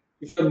 like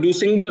if you're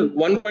using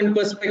 1 point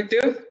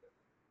perspective,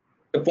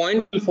 the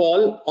point will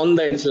fall on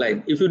the edge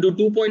line. If you do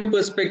 2 point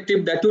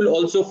perspective, that will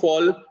also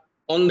fall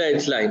on the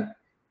edge line.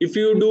 If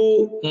you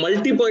do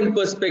multi-point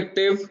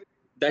perspective,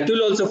 that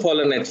will also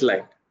fall on edge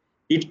line.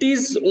 It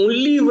is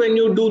only when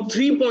you do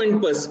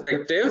 3-point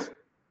perspective,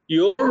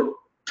 your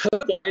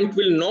third point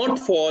will not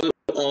fall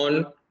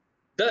on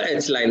the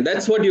H line.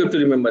 That's what you have to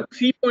remember.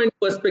 3-point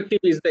perspective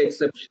is the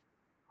exception,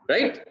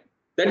 right?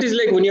 That is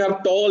like when you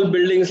have tall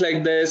buildings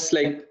like this,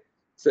 like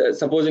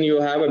supposing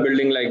you have a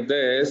building like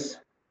this,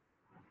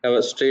 have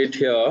a straight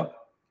here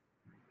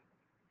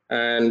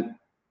and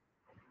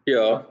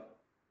here.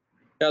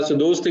 Yeah, so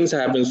those things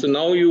happen. So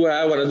now you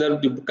have another,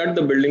 you cut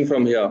the building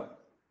from here.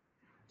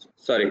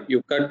 Sorry,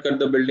 you cut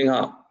the building,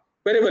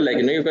 wherever, like,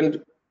 you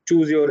can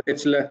choose your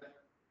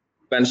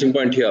vanishing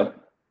point here.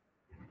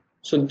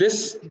 So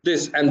this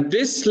and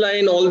this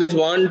line, all this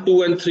 1,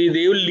 2, and 3,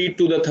 they will lead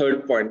to the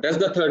third point. That's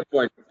the third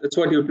point. That's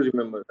what you have to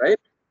remember, right?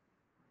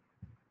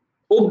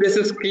 Hope this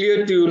is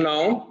clear to you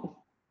now.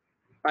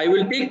 I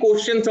will take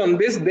questions on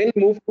this, then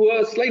move to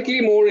a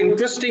slightly more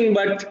interesting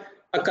but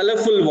a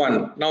colorful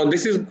one. Now,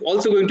 this is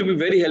also going to be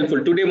very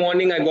helpful. Today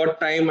morning, I got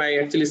time. I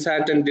actually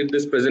sat and did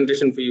this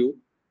presentation for you.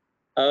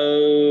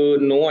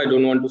 No, I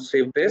don't want to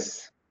save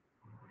this.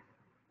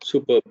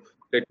 Superb.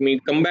 Let me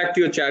come back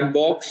to your chat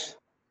box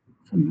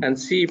and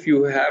see if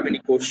you have any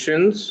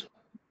questions.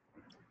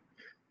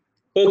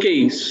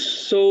 Okay,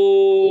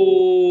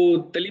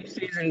 so Talib is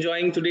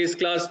enjoying today's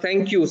class.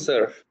 Thank you,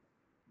 sir.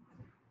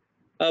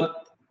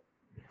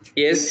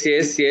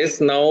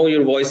 Yes. Now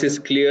your voice is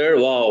clear.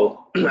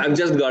 Wow, I've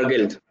just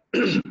gargled.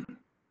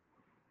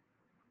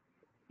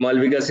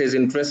 Malvika says,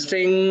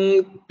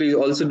 interesting. Please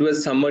also do a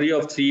summary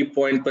of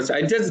 3-point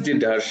percent. I just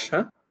did, Harsh.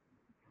 Huh?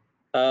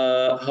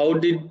 How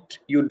did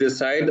you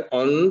decide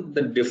on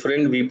the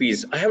different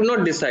VPs? I have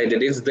not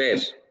decided. It's there.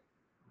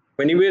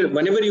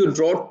 Whenever you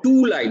draw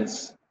 2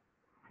 lines,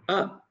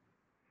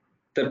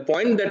 the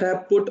point that I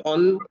have put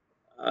on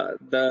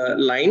the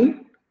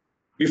line,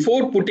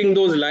 before putting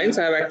those lines,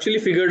 I have actually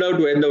figured out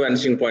where the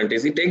vanishing point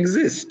is. It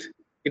exists.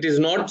 It is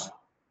not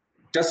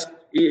just,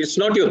 it's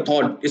not your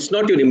thought. It's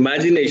not your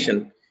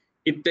imagination.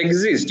 It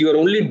exists. You are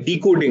only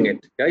decoding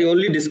it. Yeah? You're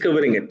only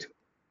discovering it.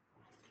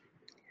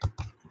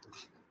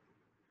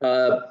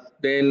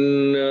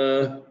 Then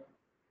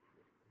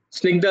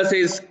Snigdha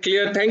says,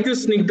 clear. Thank you,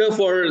 Snigdha,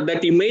 for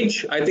that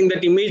image. I think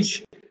that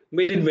image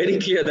made it very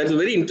clear. That's a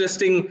very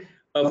interesting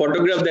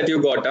photograph that you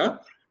got.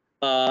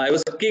 I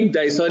was kicked.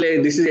 I saw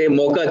this is a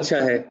mocha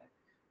acha hai.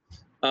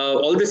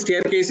 All the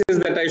staircases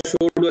that I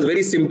showed was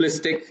very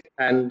simplistic,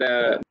 and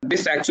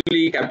this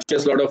actually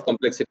captures a lot of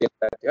complexity in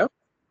that. Yeah.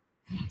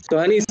 So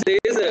Hani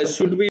says,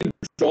 should we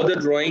draw the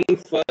drawing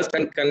first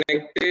and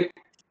connect it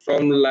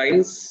from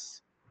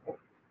lines?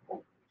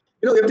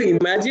 You have to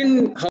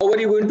imagine how are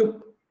you going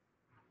to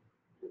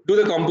do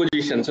the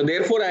composition. So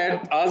therefore, I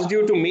had asked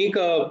you to make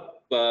a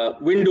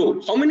window.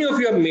 How many of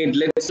you have made?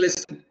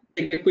 Let's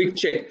take a quick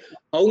check.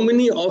 How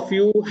many of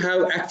you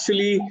have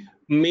actually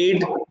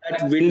made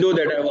that window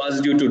that I've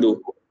asked you to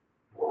do?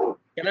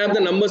 Can I have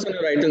the numbers on the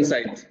right hand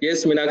side?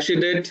 Yes,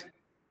 Meenakshi did.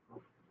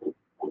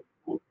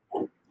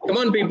 Come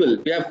on, people.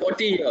 We have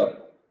 40 here.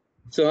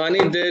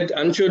 Suhani did.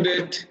 Anshu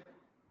did.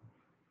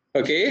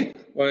 Okay.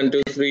 1,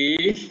 2,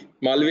 3.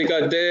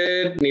 Malvika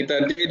did.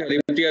 Nita did.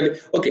 Haripriya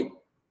did. Okay.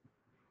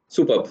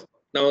 Superb.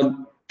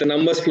 Now the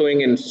numbers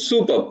flowing in.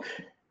 Superb.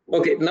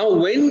 Okay. Now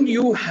when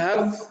you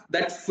have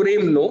that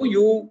frame,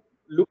 you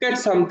look at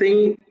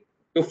something,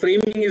 your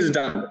framing is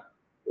done.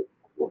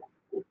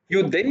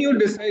 You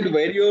decide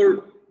where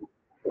your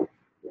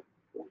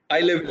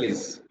eye level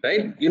is,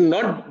 right? You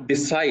not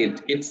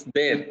decide, it's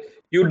there.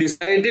 You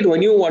decide it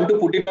when you want to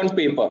put it on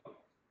paper.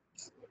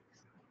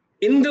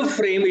 In the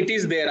frame, it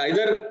is there,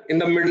 either in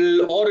the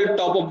middle or at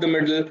top of the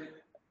middle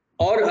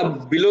or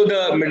below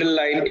the middle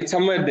line, it's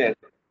somewhere there.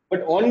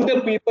 But on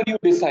the paper, you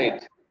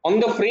decide. On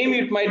the frame,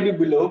 it might be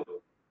below.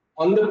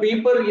 On the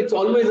paper, it's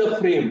always a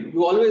frame.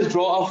 You always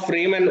draw a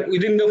frame, and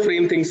within the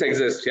frame, things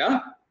exist, yeah?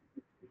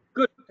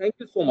 Good, thank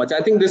you so much.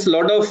 I think there's a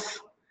lot of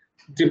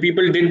the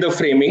people did the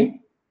framing.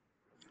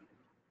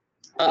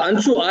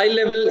 Anshu, eye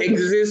level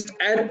exists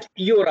at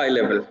your eye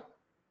level.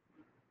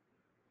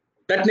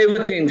 That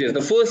never changes.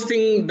 The first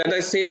thing that I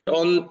say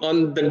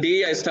on the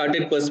day I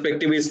started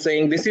Perspective is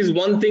saying this is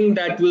one thing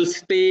that will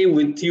stay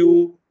with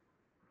you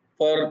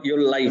for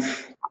your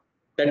life.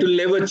 That will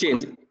never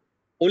change.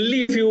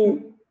 Only if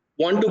you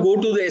want to go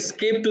to the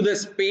escape to the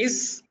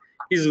space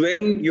is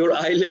when your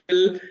eye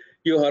level,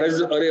 your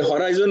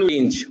horizon will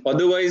change.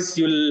 Otherwise,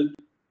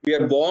 we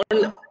are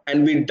born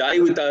and we die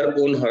with our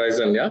own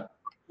horizon. Yeah.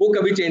 वो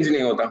कभी change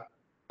नहीं होता.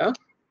 Yeah?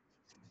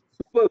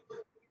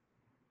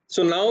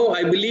 So now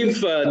I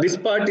believe this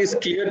part is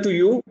clear to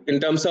you in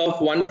terms of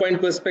 1-point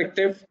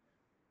perspective,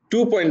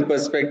 2-point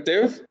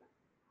perspective.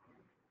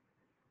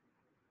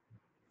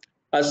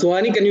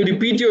 Suhani, can you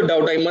repeat your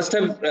doubt? I must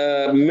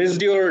have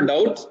missed your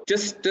doubt.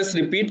 Just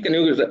repeat. Can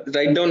you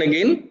write down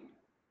again?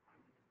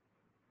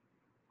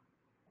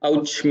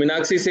 Ouch.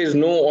 Meenakshi says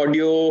no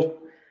audio.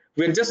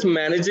 We're just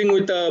managing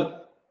with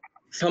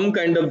some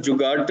kind of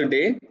jugaad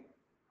today.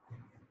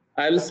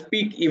 I'll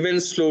speak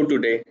even slow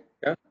today.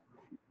 Yeah.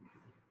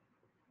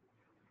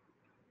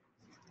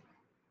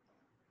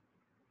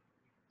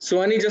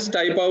 Suhani, just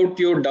type out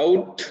your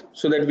doubt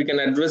so that we can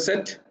address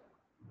it.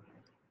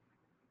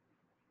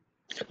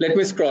 Let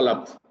me scroll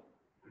up.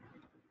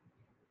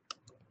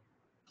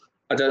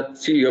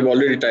 See, you have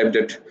already typed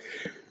it.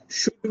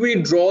 Should we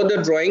draw the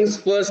drawings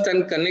first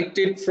and connect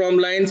it from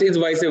lines? It's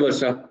vice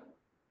versa.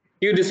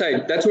 You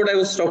decide. That's what I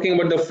was talking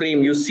about, the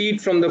frame. You see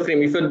it from the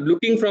frame. If you're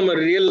looking from a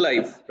real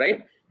life,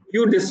 right?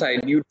 You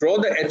decide. You draw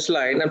the H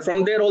line, and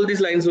from there all these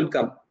lines will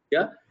come.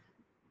 Yeah.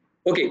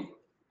 Okay.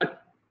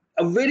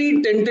 A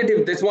very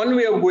tentative. There's one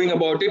way of going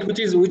about it,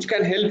 which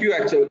can help you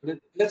actually.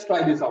 Let's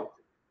try this out.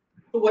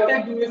 So what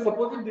I do is,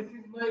 suppose this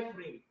is my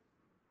frame.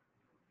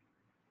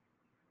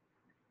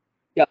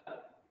 Yeah.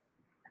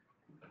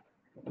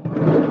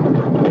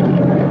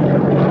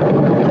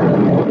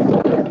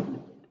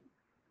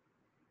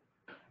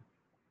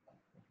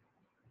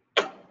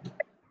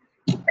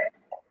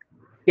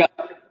 Yeah.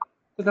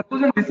 So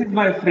suppose this is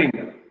my frame.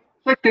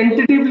 So I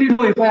tentatively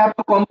know if I have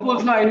to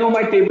compose now, I know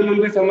my table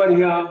will be somewhere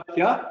here.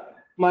 Yeah.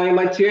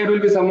 My chair will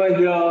be somewhere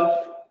here.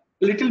 A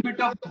little bit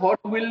of thought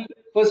will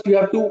first you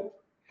have to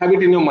have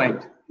it in your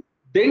mind.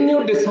 Then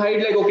you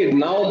decide like, okay,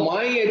 now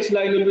my H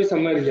line will be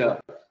somewhere here.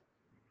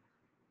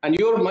 And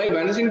my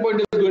vanishing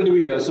point is going to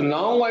be here. So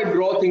now I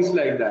draw things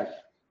like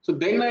that. So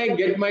then I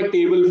get my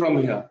table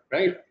from here,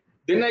 right?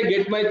 Then I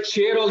get my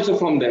chair also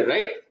from there,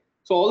 right?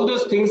 So all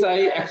those things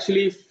I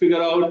actually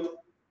figure out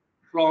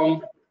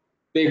from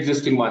the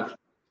existing one.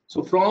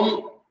 So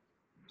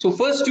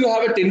first you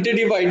have a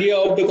tentative idea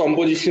of the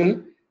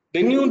composition,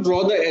 then you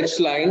draw the H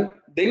line,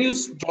 then you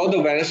draw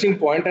the vanishing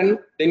point, and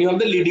then you have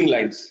the leading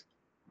lines.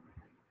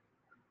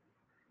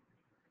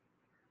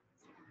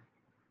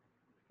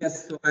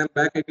 Yes, so I'm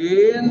back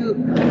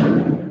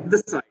again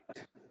this side.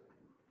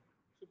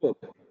 Super.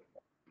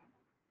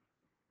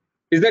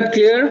 Is that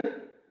clear?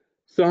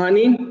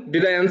 Sohani,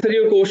 did I answer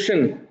your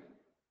question?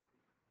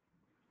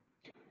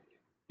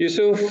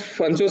 Yusuf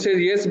Anso says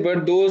yes,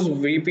 but those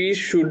VPs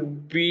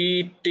should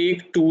be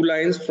take 2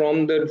 lines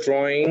from the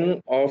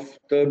drawing of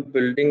the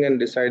building and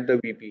decide the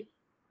VP.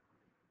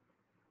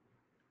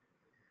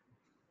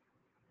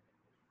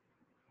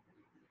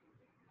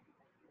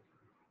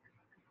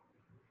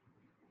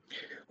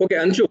 Okay,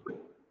 Anshu.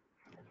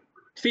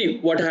 See,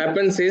 what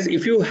happens is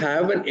if you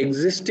have an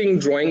existing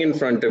drawing in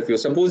front of you,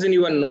 supposing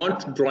you are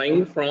not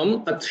drawing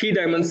from a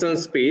 3-dimensional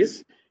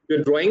space,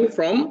 you're drawing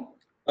from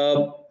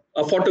a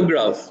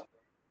photograph.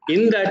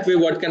 In that way,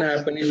 what can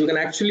happen is you can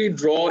actually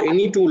draw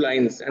any 2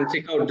 lines and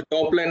check out the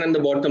top line and the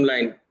bottom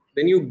line.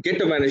 Then you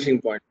get a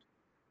vanishing point.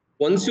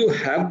 Once you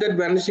have that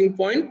vanishing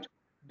point,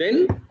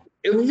 then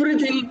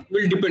everything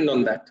will depend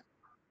on that.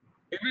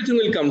 Everything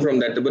will come from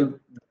that. But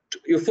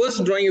your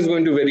first drawing is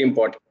going to be very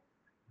important.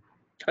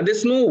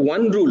 There's no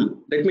one rule.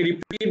 Let me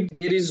repeat,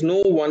 there is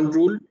no one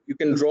rule. You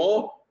can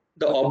draw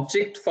the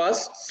object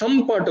first,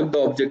 some part of the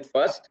object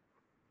first,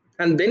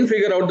 and then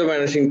figure out the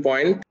vanishing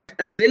point,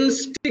 and then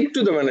stick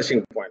to the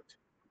vanishing point.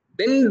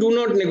 Then do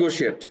not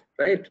negotiate,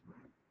 right?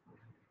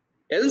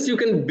 Else you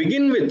can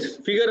begin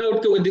with, figure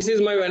out, okay, this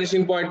is my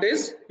vanishing point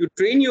is, you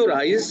train your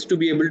eyes to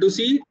be able to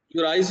see,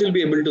 your eyes will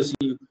be able to see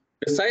you.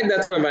 Decide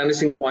that's my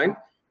vanishing point,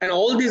 and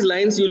all these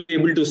lines you'll be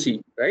able to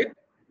see, right?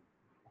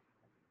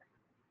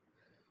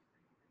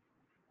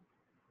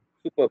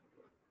 Super.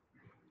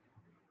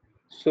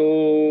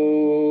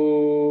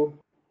 So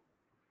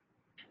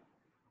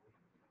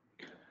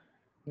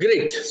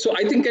great. So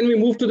I think, can we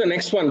move to the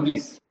next one,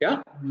 please?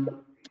 Yeah.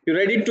 You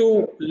ready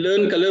to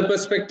learn color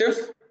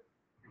perspective?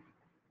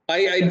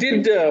 I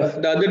did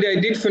the other day. I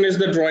did finish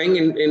the drawing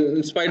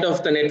in spite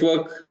of the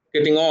network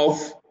getting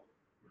off.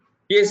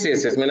 Yes.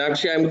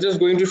 Meenakshi, I'm just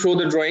going to show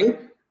the drawing.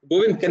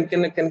 Govind, can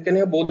you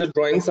have both the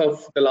drawings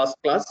of the last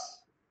class?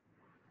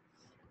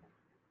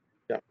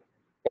 Yeah.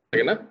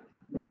 Okay, na?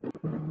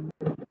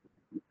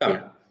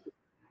 Come.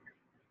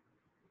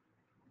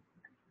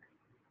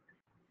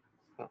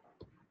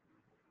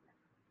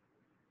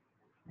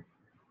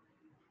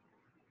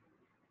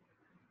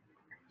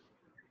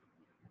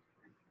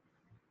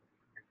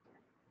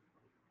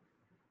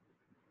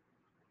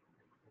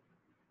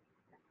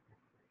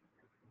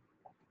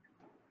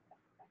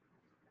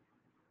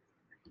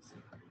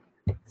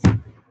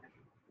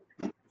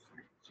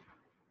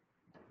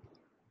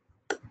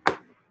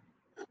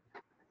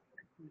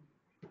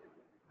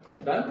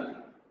 Done?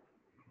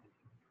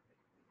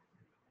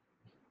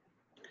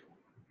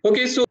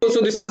 Okay, so this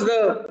is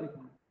the,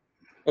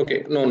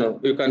 okay, no,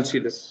 you can't see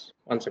this.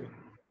 One second.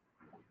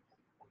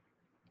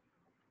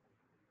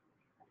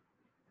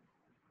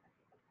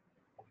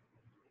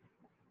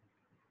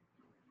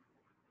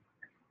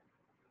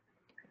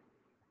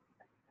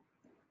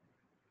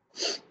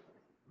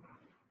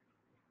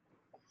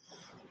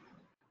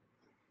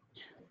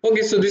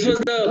 Okay, so this was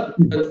the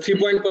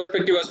 3-point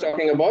perspective I was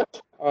talking about.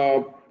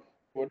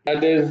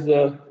 That is,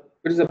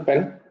 what is a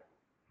pen?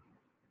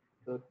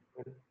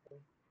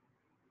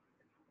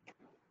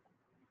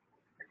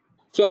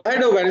 So I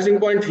had a vanishing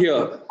point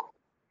here.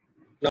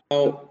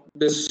 Now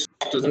this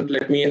doesn't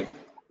let me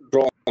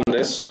draw on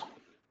this.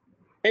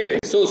 Anyway,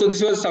 so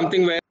this was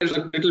something where there's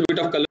a little bit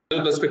of color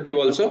perspective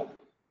also,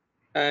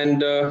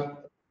 and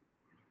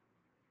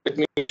let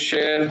me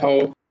share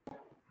how.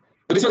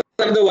 This was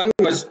are the one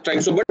I was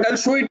trying to, but I'll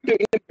show it in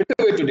a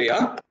better way today.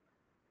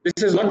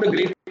 This is not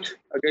the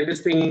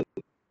greatest thing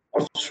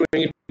of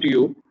showing it to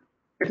you.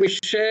 Let me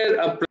share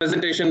a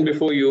presentation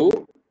before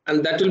you,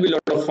 and that will be a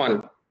lot of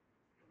fun.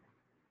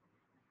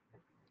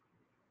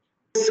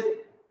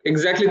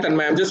 Exactly,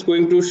 Tanmay. I'm just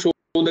going to show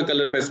the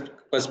color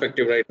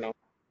perspective right now.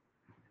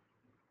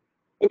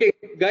 Okay,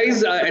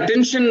 guys,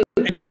 attention.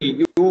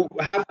 You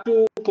have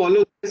to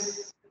follow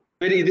this.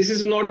 This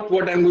is not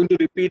what I'm going to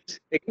repeat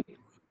again.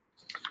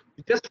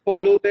 Just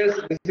follow this.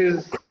 This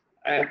is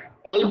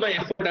all my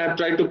effort I have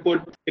tried to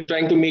put in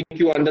trying to make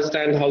you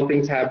understand how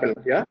things happen.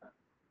 Yeah.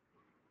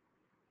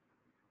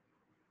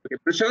 Okay,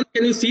 Prashant,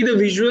 can you see the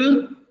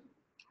visual?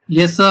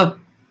 Yes, sir.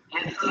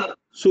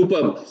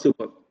 Superb,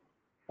 superb.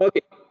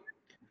 Okay.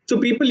 So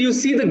people, you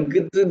see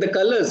the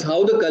colors,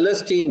 how the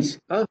colors change.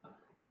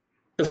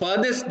 The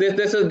farthest,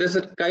 there's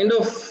a kind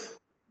of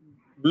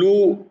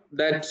blue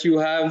that you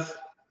have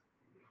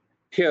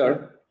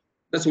here.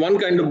 That's one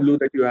kind of blue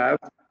that you have.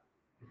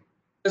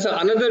 There's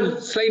another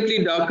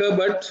slightly darker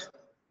but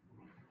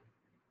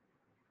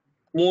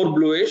more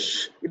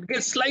bluish. It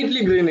gets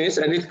slightly greenish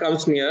as it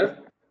comes near.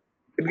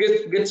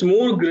 It gets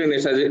more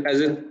greenish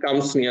as it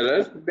comes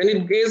nearer. Then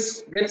it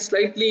gets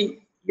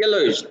slightly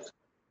yellowish.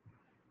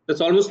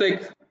 That's almost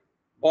like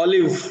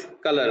olive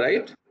color,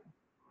 right?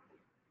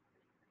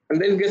 And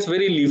then it gets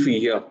very leafy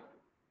here.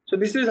 So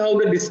this is how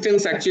the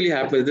distance actually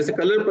happens. This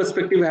color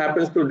perspective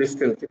happens through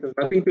distance. It has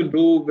nothing to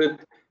do with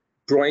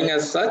drawing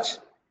as such.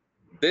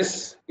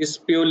 This is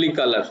purely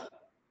color.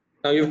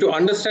 Now you have to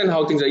understand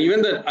how things are.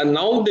 Even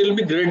now there will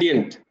be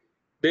gradient.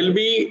 There will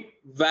be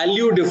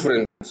value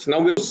difference. Now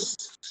we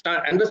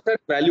understand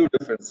value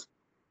difference.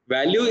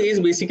 Value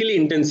is basically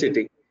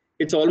intensity.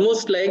 It's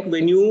almost like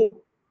when you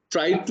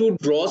try to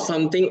draw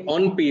something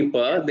on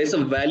paper, there's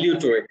a value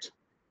to it.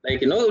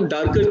 Like,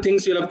 darker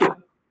things, you'll have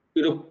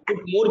to put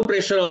more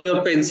pressure on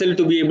your pencil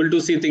to be able to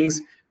see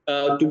things,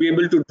 to be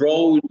able to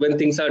draw when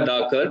things are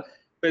darker.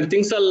 When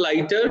things are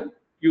lighter,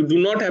 you do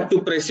not have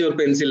to press your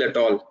pencil at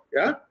all.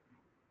 Yeah.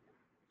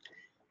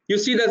 You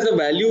see that the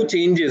value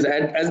changes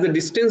as the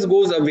distance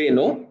goes away,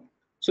 no?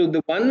 So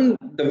the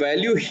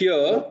value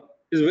here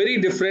is very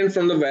different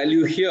from the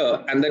value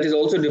here, and that is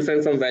also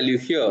different from value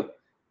here.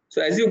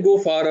 So as you go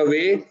far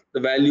away, the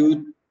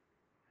value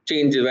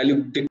changes,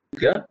 value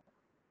decreases,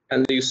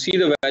 and you see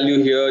the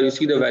value here, you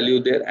see the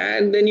value there,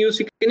 and then you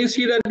see, can you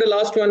see that the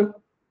last one?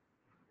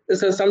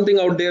 There's something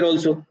out there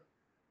also.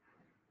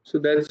 So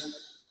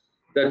that's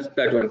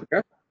that one.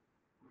 Yeah?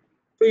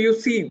 So you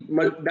see,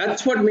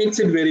 that's what makes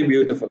it very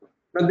beautiful.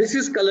 Now this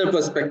is color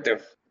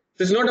perspective.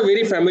 This is not a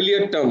very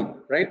familiar term,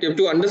 right? You have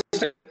to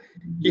understand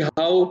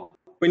how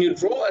when you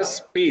draw a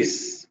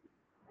space,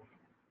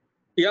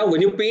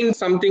 when you paint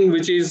something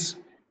which is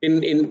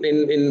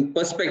in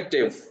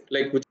perspective,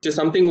 like which is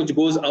something which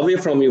goes away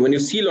from you, when you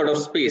see a lot of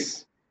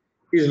space,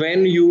 is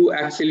when you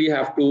actually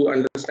have to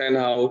understand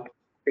how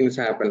things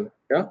happen.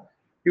 Yeah,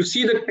 you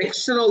see the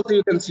texture also.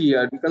 You can see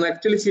here. You can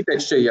actually see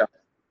texture here.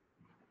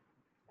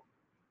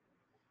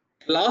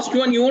 Last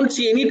one, you won't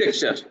see any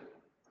texture,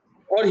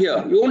 or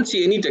here you won't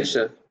see any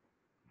texture.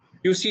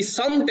 You see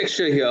some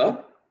texture here,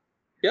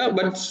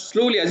 but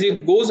slowly as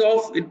it goes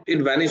off, it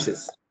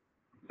vanishes.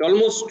 It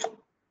almost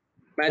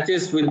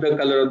matches with the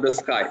color of the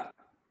sky.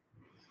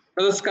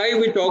 Now the sky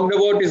we talked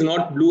about is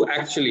not blue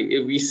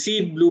actually. We see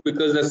it blue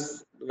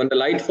because when the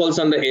light falls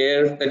on the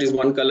air, that is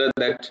one color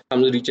that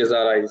reaches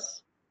our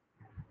eyes.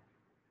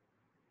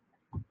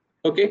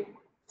 Okay,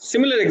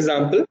 similar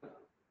example.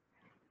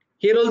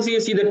 Here also you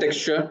see the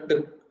texture.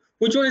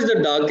 Which one is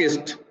the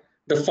darkest?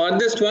 The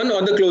farthest one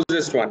or the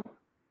closest one?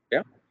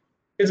 Yeah,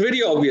 it's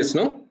very obvious,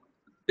 no?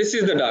 This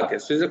is the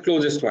darkest. This is the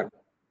closest one.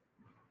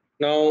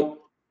 Now,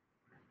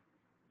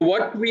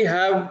 what we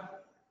have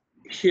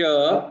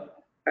here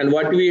and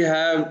what we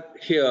have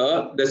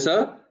here, there's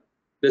a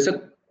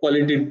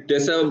quality,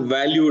 there's a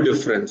value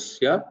difference.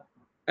 Yeah,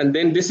 and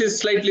then this is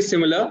slightly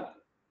similar,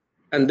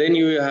 and then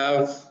you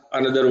have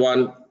another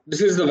one.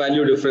 This is the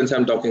value difference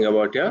I'm talking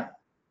about. Yeah.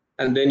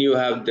 And then you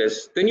have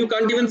this. Then you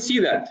can't even see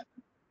that.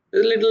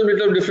 There's a little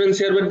bit of difference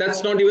here, but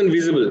that's not even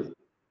visible. There's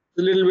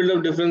a little bit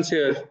of difference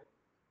here.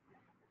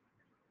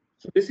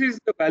 So this is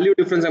the value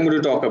difference I'm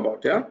going to talk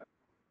about. Yeah.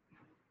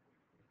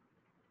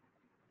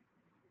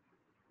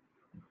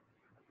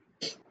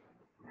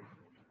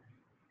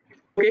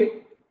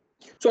 Okay.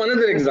 So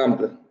another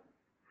example.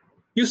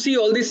 You see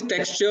all these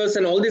textures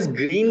and all these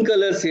green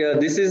colors here.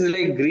 This is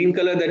like green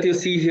color that you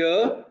see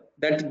here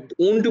that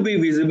won't be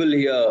visible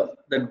here.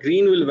 That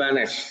green will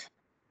vanish.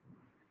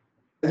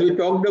 As we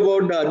talked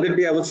about the other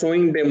day, I was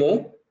showing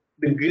demo.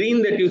 The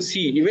green that you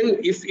see,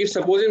 even if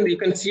supposing you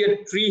can see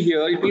a tree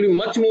here, it will be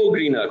much more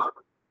greener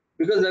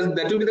because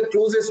that will be the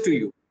closest to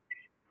you.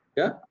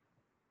 Yeah.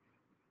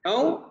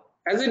 Now,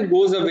 as it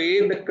goes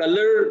away, the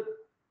color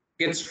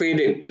gets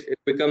faded. It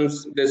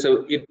becomes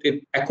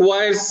it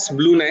acquires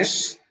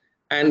blueness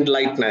and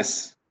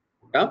lightness.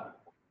 Yeah.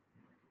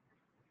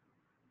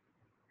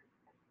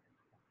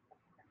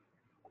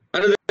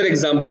 Another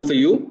example for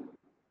you.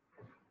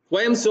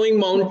 Why I'm showing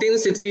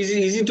mountains, it's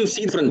easy to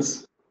see the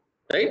difference.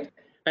 right?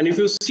 And if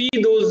you see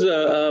those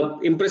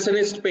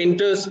impressionist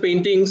painters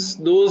paintings,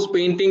 those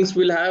paintings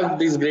will have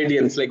these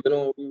gradients, like,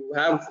 you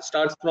have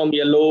starts from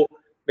yellow,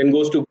 then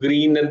goes to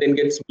green, and then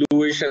gets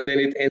bluish, and then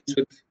it ends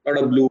with a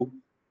lot of blue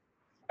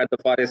at the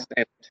farthest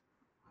end.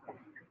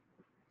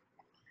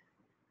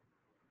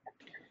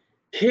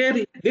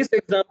 Here, this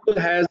example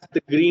has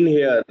the green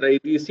here, right?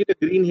 You see the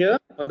green here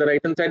on the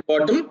right hand side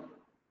bottom?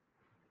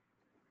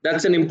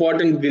 That's an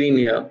important green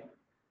here.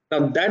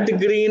 Now that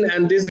green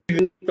and this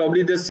green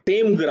probably the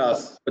same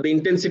grass, but the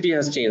intensity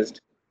has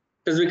changed.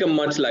 It has become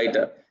much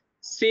lighter.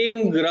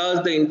 Same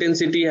grass, the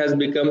intensity has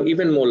become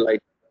even more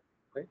light.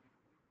 Right?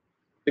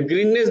 The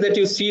greenness that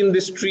you see in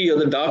this tree, or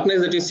the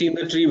darkness that you see in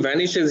the tree,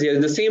 vanishes here.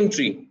 It's the same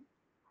tree,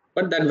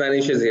 but that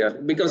vanishes here.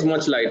 It becomes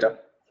much lighter.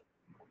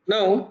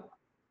 Now,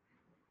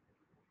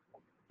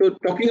 so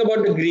talking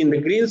about the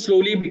green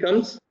slowly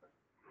becomes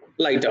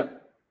lighter.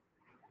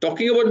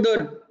 Talking about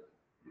the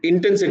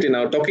intensity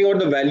now, talking about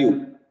the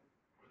value.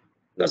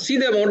 Now see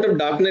the amount of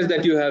darkness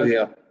that you have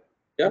here.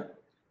 Yeah,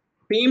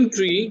 same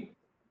tree,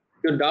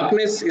 your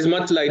darkness is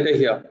much lighter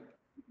here,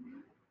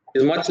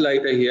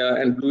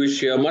 and bluish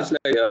here, much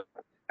lighter,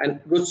 and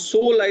it goes so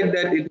light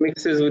that it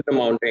mixes with the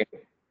mountain.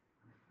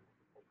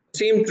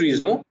 Same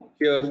trees, no?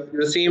 Here,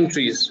 the same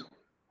trees.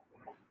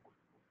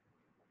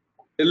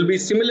 There will be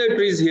similar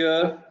trees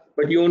here,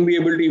 but you won't be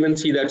able to even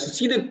see that. So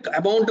see the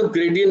amount of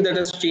gradient that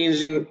has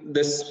changed in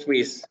this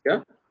space.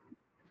 Yeah.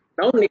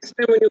 Now next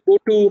time when you go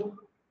to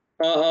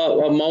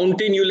a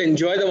mountain, you'll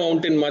enjoy the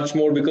mountain much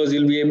more, because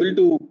you'll be able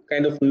to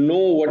kind of know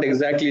what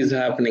exactly is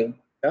happening.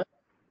 Yeah?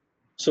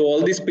 So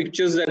all these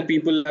pictures that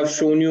people have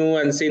shown you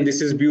and say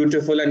this is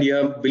beautiful, and you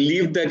have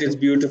believed that it's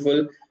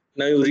beautiful,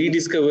 now you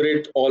rediscover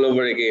it all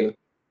over again.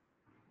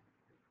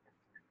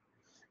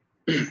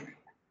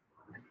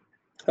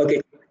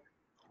 Okay,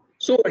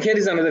 so here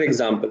is another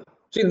example.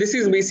 So this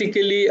is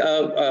basically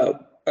a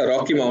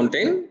rocky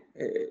mountain.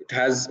 It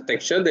has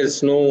texture,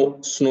 there's no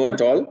snow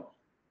at all,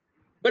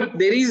 but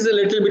there is a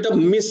little bit of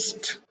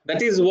mist.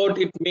 That is what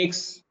it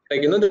makes,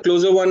 like, the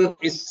closer one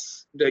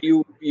is,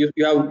 you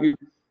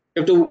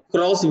have to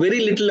cross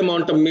very little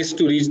amount of mist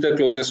to reach the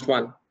closest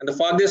one, and the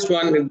farthest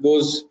one, it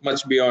goes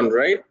much beyond,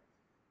 right?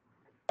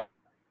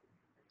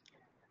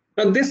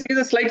 Now this is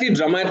a slightly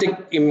dramatic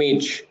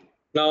image.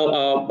 Now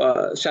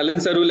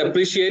Shalin sir will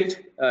appreciate,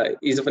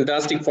 he's a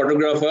fantastic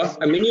photographer,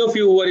 and many of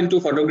you who are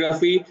into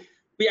photography,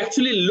 we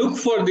actually look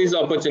for these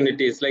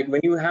opportunities, like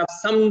when you have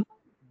some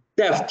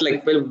depth,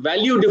 like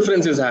value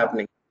difference is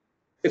happening.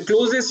 The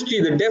closest tree,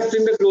 the depth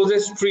in the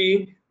closest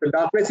tree, the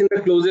darkness in the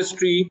closest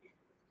tree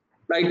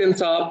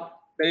lightens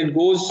up, then it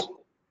goes,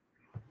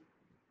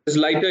 is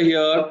lighter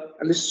here,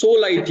 and it's so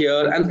light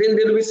here, and then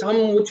there will be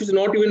some which is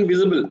not even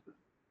visible.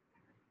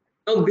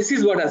 Now this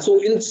is what,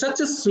 so in such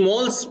a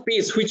small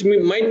space, which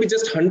might be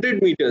just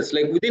 100 meters,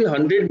 like within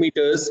 100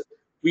 meters,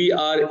 we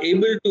are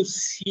able to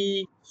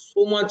see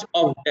so much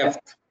of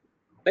depth,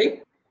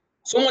 right?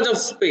 So much of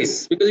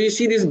space, because you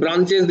see these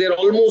branches, they're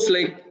almost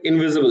like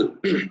invisible.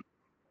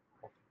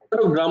 A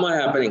lot of drama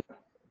happening.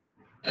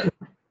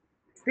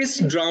 This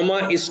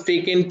drama is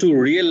taken to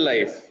real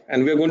life,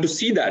 and we're going to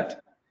see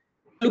that.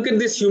 Look at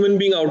this human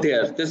being out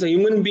here. There's a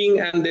human being,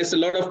 and there's a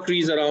lot of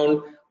trees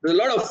around. There's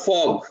a lot of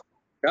fog.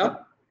 Yeah.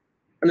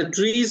 And the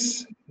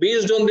trees,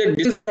 based on the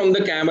distance from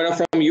the camera,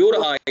 from your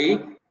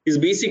eye, is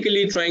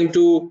basically trying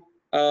to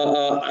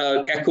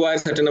acquire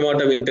certain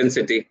amount of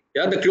intensity.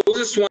 Yeah, the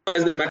closest one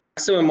has the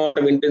maximum amount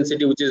of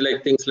intensity, which is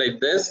like things like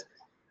this.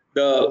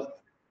 The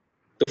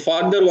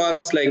farther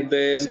ones like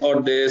this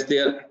or this,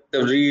 they're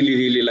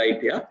really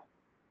light. Yeah,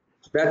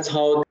 that's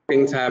how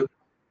things happen.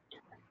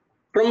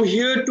 From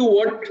here to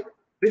what,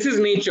 this is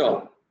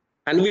nature,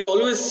 and we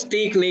always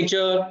take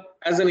nature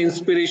as an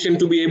inspiration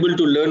to be able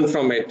to learn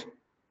from it.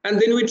 And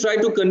then we try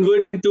to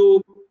convert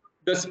into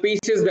the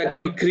spaces that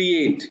we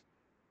create.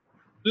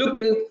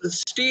 Look,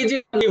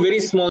 staging can be very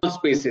small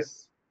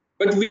spaces,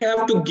 but we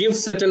have to give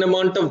certain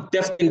amount of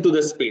depth into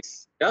the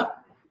space. Yeah,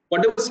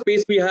 whatever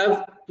space we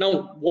have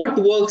now, what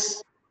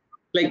works,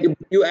 like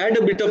you add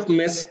a bit of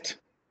mist,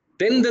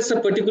 then there's a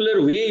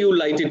particular way you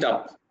light it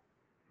up,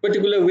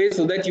 particular way,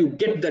 so that you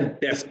get the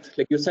depth.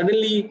 Like you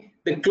suddenly,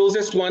 the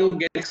closest one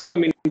gets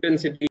some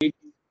intensity.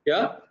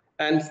 Yeah,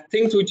 and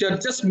things which are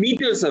just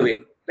meters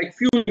away, like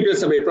few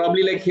meters away,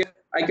 probably like here,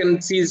 I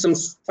can see some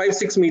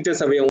 5-6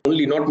 meters away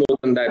only, not more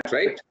than that,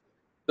 right?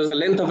 So the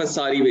length of a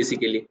sari,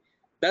 basically.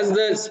 That's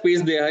the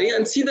space they are in,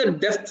 and see the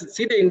depth,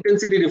 see the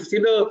intensity, see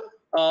the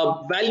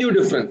value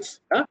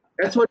difference. Huh?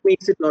 That's what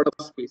makes it a lot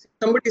of space.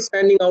 Somebody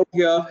standing out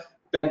here,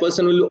 that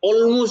person will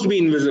almost be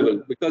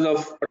invisible because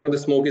of the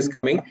smoke is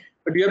coming.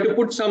 But you have to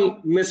put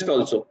some mist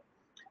also.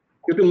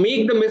 You have to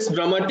make the mist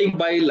dramatic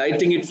by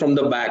lighting it from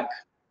the back.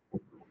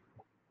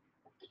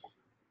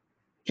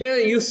 Here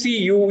you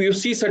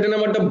see certain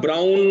amount of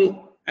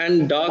brown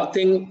and dark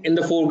thing in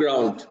the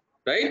foreground,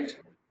 right?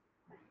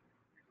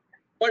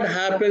 What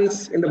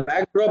happens in the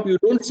backdrop? You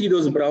don't see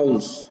those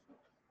browns.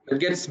 It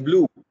gets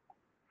blue.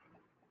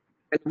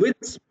 And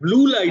with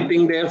blue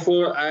lighting,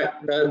 therefore,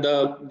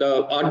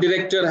 the art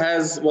director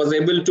was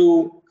able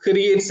to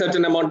create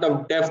certain amount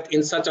of depth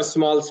in such a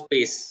small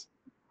space.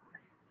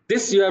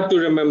 This you have to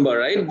remember,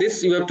 right?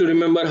 This you have to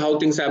remember how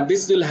things happen.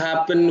 This will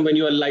happen when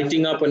you are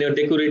lighting up, when you're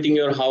decorating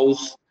your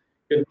house.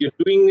 You're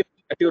doing it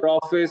at your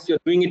office. You're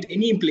doing it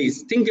any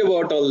place. Think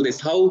about all this.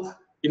 How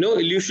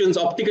illusions,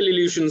 optical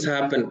illusions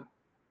happen.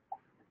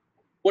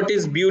 What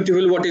is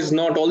beautiful, what is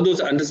not. All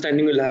those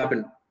understanding will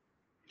happen.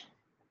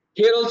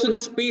 Here also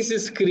space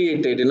is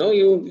created.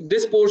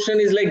 This portion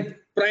is like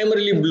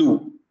primarily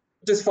blue.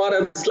 It is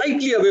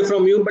slightly away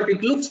from you, but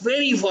it looks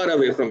very far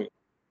away from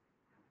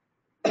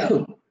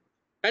you.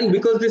 And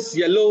because this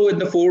yellow in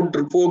the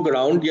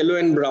foreground, yellow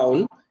and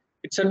brown,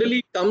 it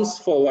suddenly comes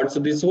forward. So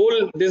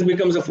this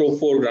becomes a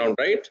foreground,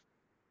 right?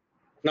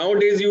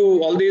 Nowadays,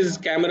 all these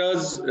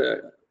cameras,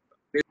 there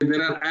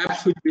are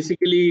apps which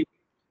basically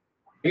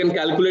you can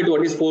calculate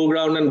what is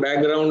foreground and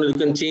background. You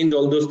can change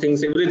all those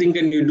things. Everything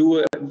can you do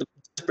at the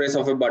press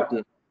of a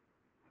button.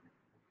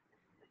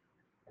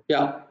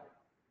 Yeah.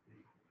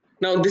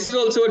 Now this is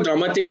also a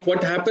dramatic.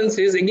 What happens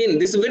is, again,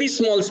 this is a very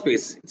small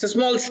space. It's a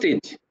small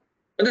stage.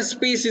 But the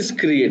space is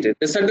created.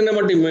 There's a certain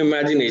amount of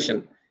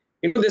imagination.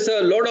 There's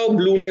a lot of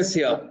blueness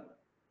here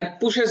that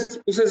pushes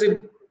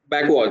it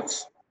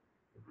backwards.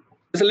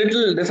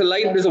 There's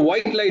a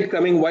white light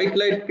coming. White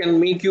light can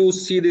make you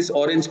see this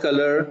orange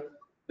color.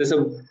 There's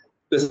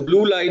a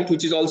blue light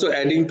which is also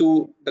adding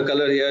to the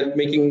color here,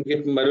 making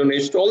it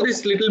maroonish. All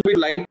this little bit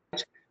light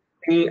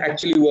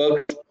actually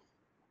works.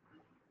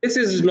 This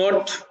is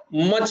not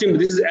much.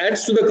 This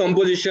adds to the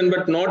composition,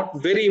 but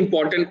not very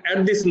important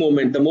at this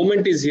moment. The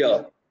moment is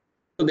here.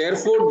 So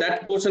therefore,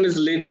 that portion is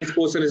late, this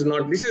portion is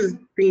not. This is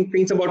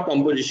things about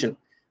composition.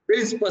 There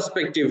is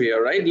perspective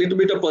here, right? Little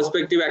bit of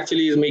perspective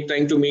actually is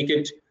trying to make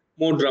it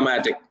more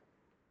dramatic.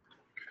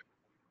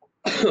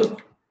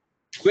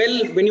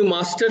 Well, when you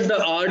master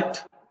the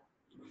art,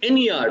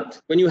 any art,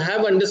 when you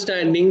have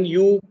understanding,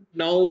 you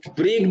now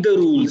break the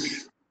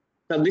rules.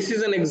 Now, this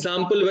is an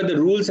example where the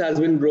rules has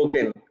been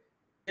broken.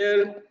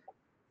 Here,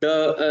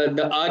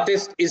 the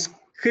artist is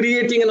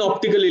creating an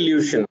optical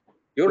illusion.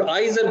 Your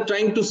eyes are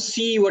trying to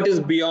see what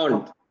is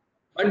beyond,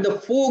 but the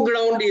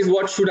foreground is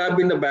what should have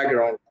been the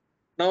background.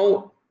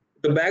 Now,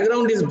 the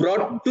background is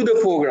brought to the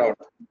foreground.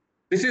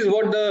 This is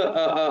what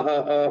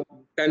the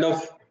kind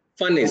of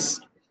fun is.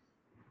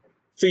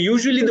 So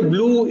usually the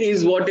blue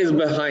is what is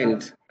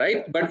behind,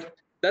 right? But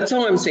that's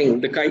how I'm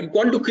saying. You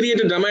want to create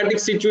a dramatic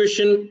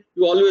situation,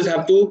 you always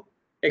have to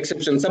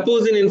exception.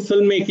 Suppose in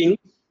filmmaking,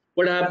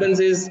 what happens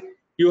is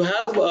you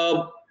have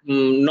a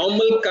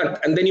normal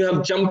cut and then you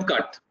have jump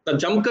cut. The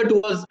jump cut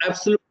was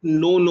absolute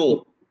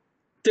no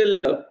till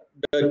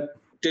the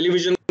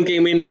television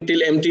came in, till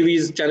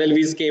MTV's Channel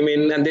V's came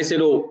in, and they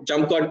said, "Oh,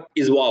 jump cut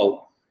is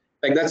wow."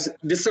 Like that's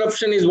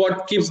disruption is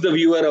what keeps the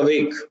viewer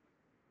awake.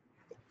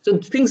 So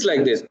things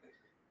like this,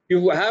 you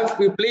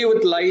play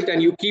with light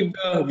and you keep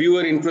the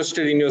viewer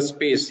interested in your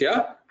space.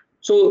 Yeah.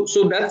 So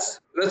that's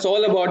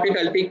all about it.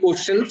 I'll take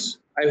questions.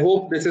 I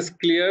hope this is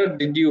clear. How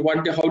did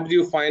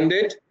you find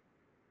it?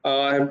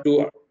 I have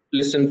to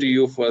listen to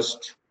you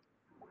first.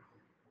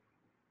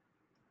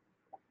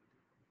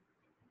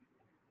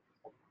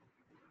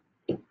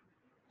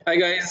 Hi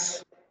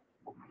guys.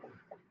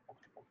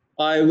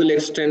 I will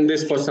extend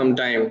this for some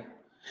time.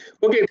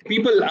 Okay,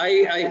 people.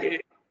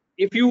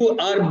 If you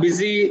are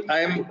busy,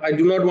 I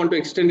do not want to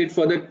extend it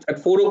further.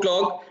 At 4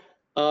 o'clock,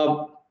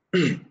 I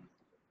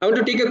want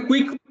to take a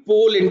quick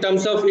poll in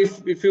terms of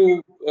if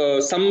you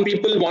some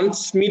people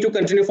wants me to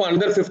continue for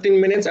another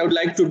 15 minutes. I would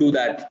like to do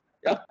that.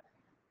 Yeah.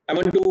 I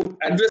want to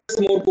address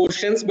more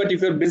questions, but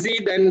if you're busy,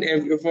 then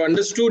if you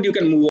understood, you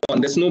can move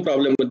on. There's no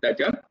problem with that.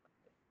 Yeah.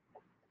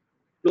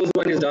 Close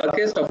one is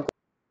darkest, of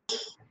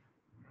course.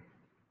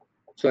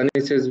 So and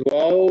it says,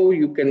 wow,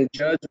 you can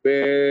judge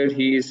where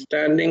he is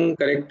standing.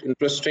 Correct,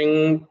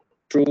 interesting,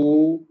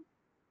 true,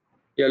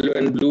 yellow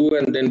and blue,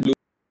 and then blue.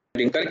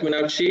 Correct,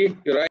 Meenakshi,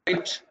 you're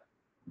right.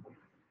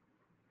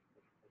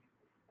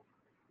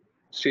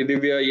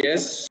 Sridivya,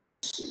 yes.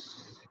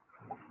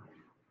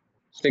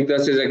 Snigdha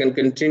says, I can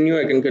continue.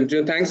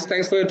 Thanks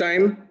for your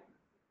time.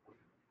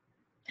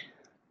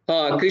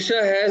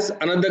 Krisha has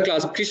another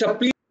class. Krisha,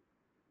 please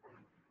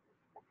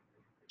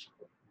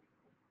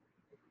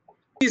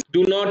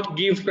do not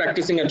give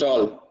practicing at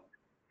all.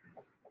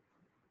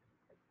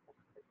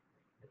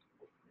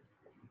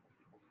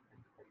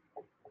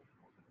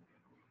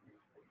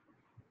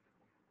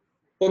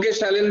 Okay,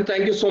 Shalin,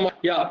 thank you so much.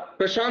 Yeah,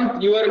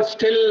 Prashant, you are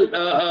still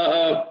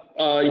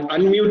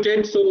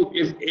unmuted. So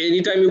if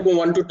anytime you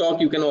want to talk,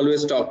 you can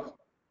always talk.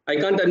 I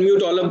can't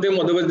unmute all of them,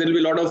 otherwise there will be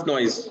a lot of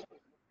noise.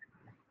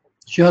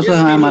 Sure, yes, sir,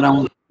 I'm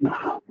around.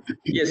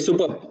 Yes,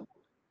 super.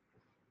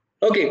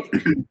 Okay.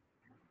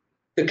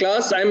 The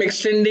class, I'm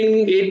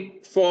extending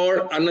it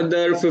for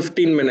another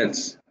 15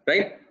 minutes,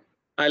 right?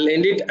 I'll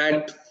end it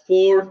at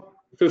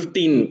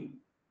 4:15.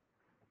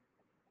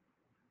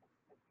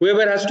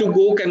 Whoever has to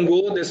go can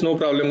go. There's no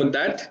problem with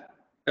that.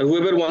 And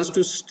whoever wants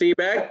to stay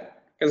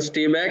back can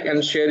stay back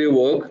and share your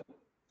work.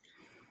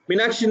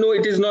 Meenakshi, no,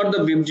 it is not the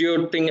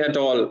VibGeo thing at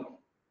all.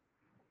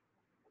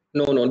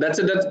 No, that's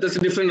a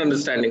different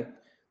understanding.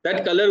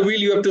 That color wheel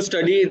you have to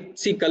study.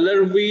 See,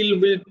 color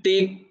wheel will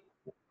take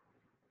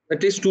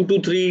at least 2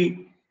 to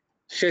 3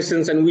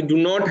 sessions, and we do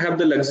not have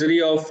the luxury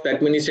of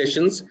that many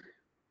sessions.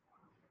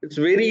 It's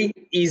very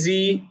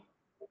easy.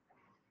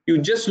 You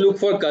just look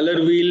for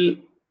color wheel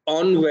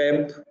on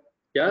web.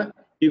 Yeah,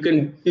 you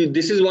can.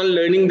 This is one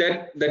learning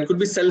that could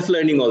be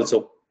self-learning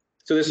also.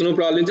 So there's no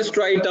problem. Just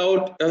try it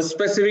out. A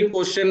specific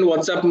question,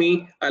 WhatsApp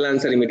me. I'll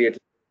answer immediately.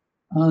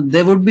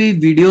 There would be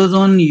videos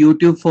on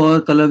YouTube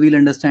for color wheel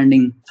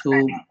understanding, so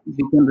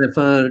we can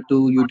refer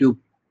to YouTube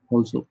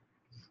also.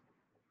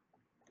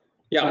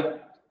 Yeah,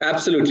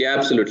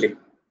 absolutely.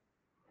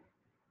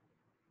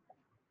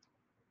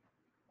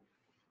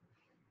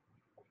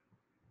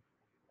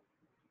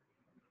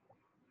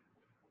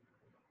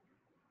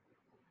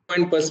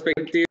 Point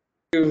perspective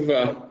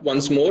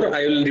once more.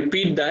 I will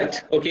repeat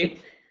that. Okay.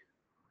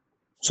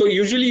 So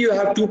usually you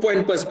have 2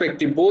 point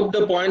perspective. Both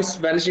the points,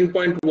 vanishing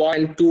point 1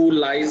 and 2,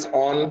 lies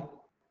on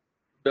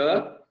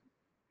the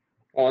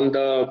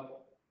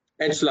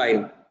edge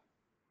line.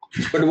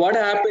 But what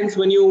happens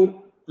when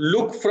you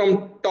look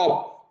from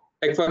top?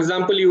 Like for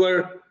example,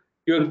 you're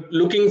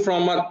looking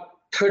from a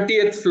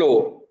 30th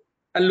floor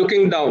and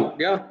looking down.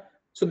 Yeah.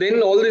 So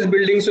then all these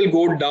buildings will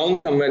go down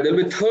somewhere. There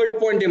will be third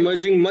point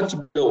emerging much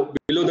below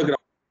the ground.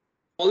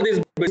 All these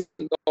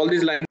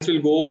lines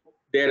will go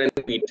there and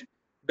meet.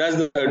 That's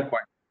the third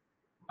point.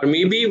 Or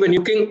maybe when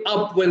you're looking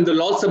up, when the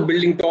lots of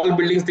tall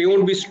buildings, they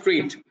won't be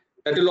straight.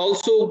 That will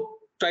also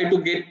try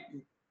to get,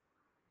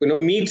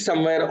 meet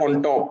somewhere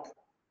on top.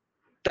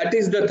 That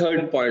is the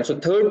third point. So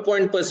third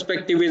point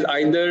perspective is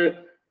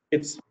either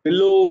it's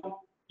below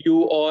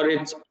you or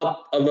it's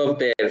up above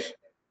there.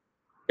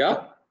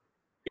 Yeah,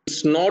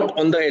 it's not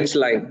on the edge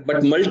line.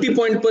 But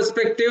multi-point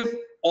perspective,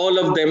 all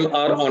of them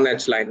are on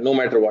edge line, no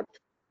matter what.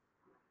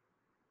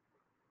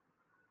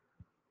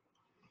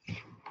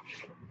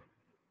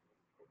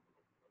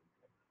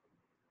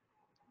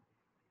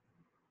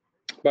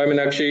 Bye,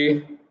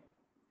 Meenakshi.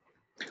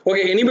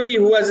 Okay, anybody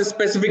who has a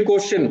specific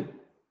question?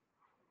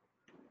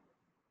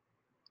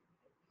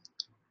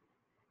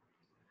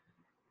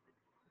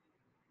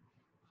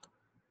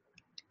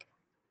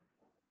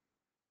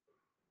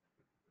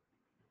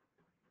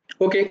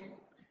 Okay,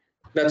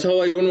 that's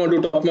how. I don't want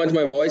to talk much.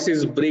 My voice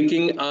is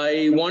breaking.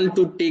 I want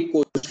to take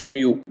questions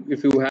from you.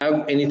 If you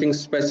have anything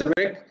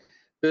specific,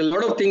 there's a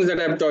lot of things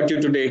that I've taught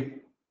you today.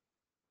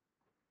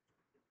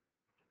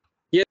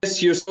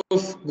 Yes,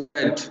 Yusuf, go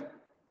ahead.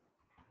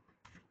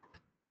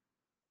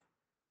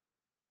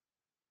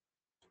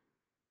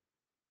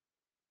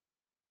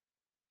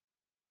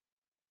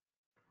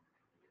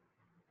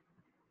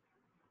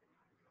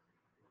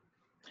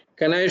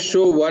 Can I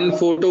show one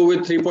photo with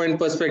 3-point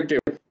perspective?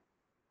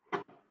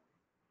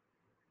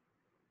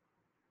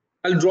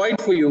 I'll draw it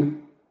for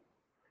you.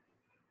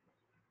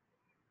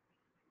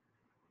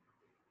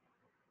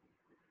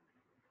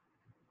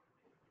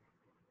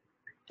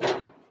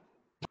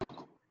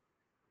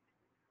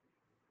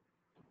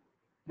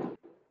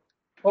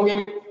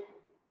 Okay.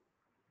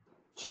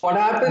 What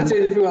happens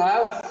is if you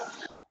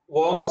have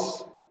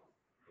walks,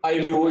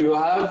 you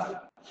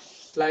have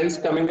lines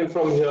coming in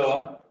from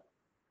here,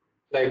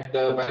 like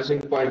the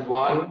vanishing point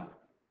 1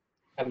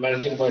 and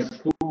vanishing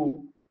point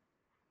 2.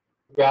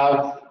 You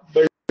have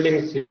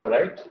buildings here,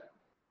 right?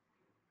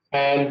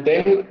 And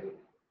then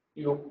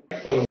you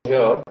from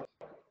here.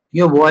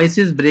 Your voice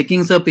is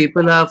breaking, so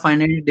people are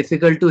finding it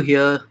difficult to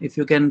hear. If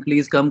you can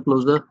please come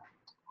closer.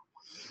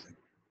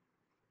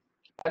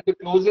 At the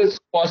closest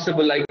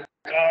possible, I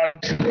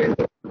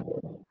can't.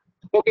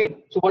 Okay,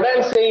 so what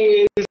I'm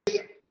saying is,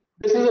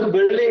 this is a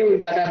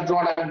building that I've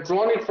drawn. I've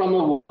drawn it from a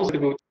wall,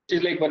 which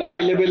is like what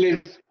level is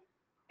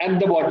at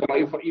the bottom.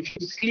 If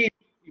you sleep,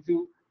 if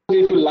you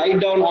lie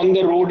down on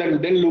the road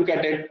and then look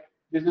at it,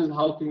 this is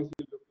how things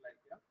will look like.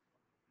 Yeah?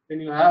 Then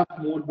you have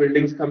more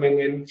buildings coming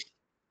in,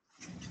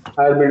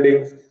 higher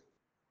buildings.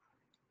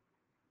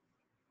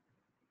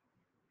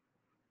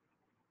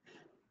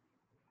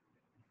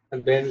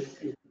 And then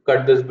you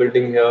cut this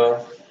building here.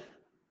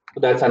 So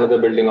that's another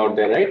building out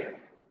there, right?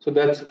 So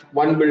that's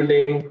one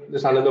building,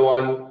 there's another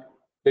one.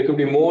 There could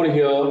be more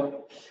here.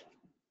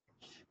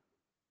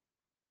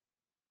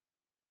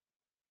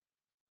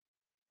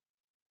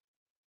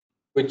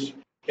 Which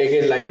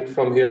again, like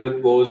from here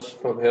goes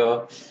from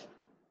here,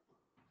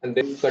 and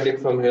then cut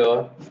it from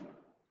here,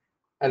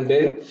 and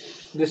then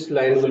this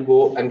line will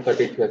go and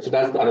cut it here. So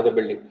that's another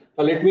building.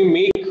 Now let me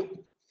make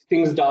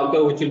things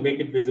darker, which will make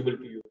it visible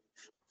to you.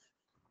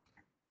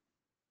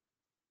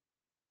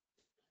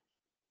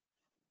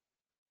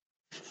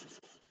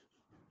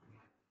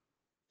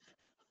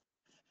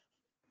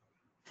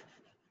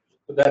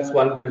 So that's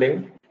one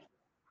building.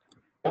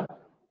 Yeah.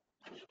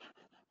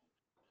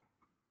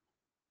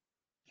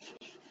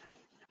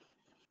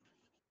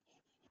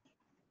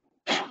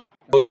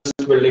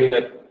 This building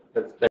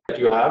that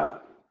you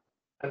have,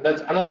 and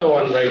that's another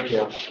one right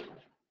here.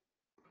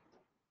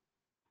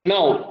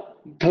 Now,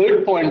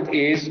 third point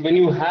is when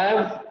you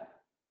have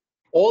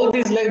all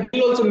these lines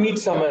will also meet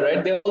somewhere,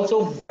 right? They're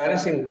also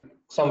vanishing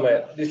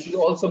somewhere. This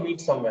will also meet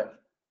somewhere.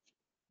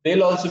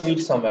 They'll also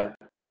meet somewhere.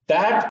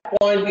 That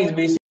point is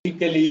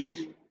basically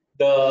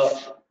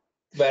the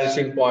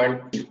vanishing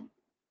point,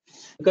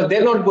 because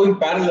they're not going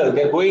parallel,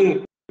 they're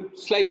going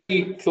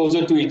slightly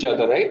closer to each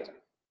other, right?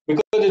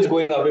 Because it's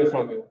going away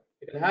from you.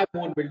 You can have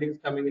more buildings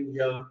coming in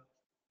here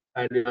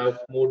and you have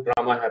more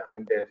drama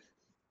happening there.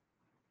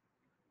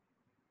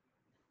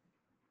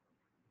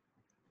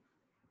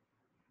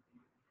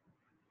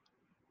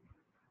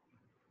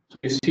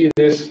 You see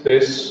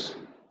this.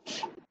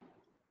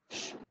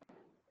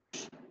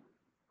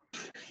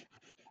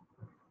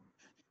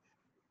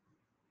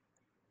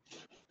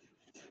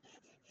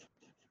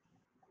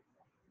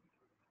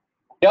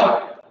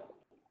 Yeah.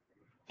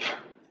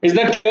 Is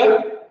that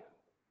clear?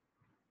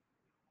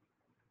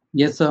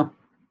 Yes, sir.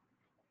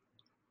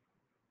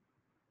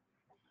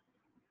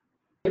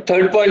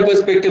 Third point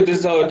perspective, this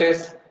is how it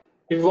is.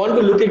 If you want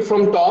to look it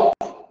from top,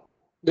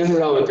 this is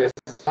how it is.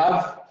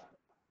 Have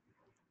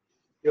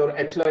your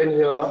H line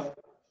here,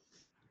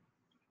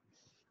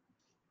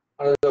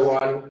 another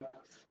one.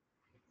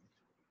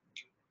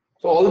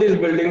 So all these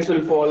buildings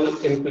will fall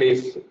in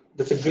place.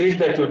 That's a grid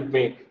that would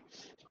make.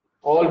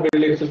 All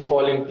buildings will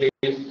fall in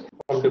place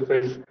from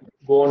different,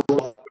 go on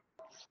top.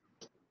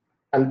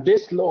 And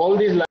this, all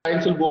these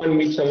lines will go and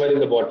meet somewhere in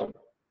the bottom.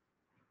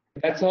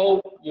 That's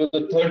how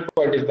the third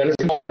point is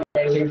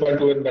vanishing point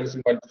 2 and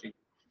vanishing point 3.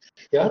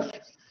 Yeah,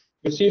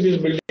 you see these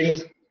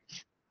buildings.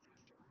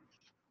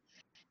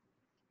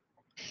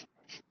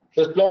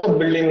 There's a lot of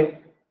building.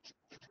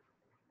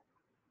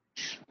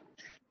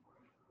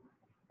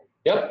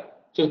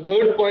 Yep. So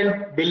third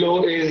point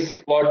below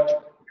is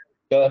what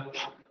the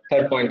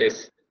third point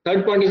is.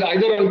 Third point is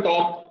either on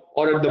top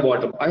or at the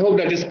bottom. I hope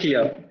that is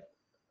clear.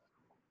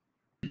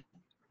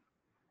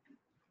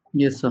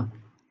 Yes, sir.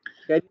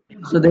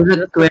 So there's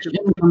a question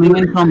coming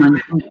in from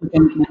Anshu. You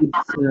can please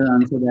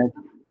answer that.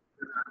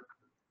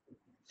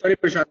 Sorry,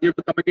 Prashant, you have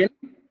to come again.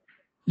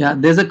 Yeah,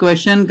 there's a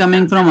question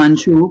coming from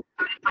Anshu.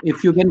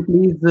 If you can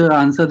please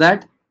answer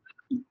that.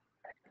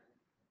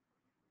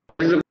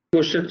 What is the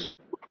question?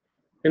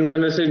 In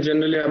message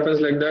generally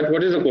happens like that.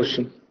 What is the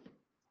question?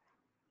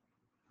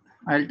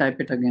 I'll type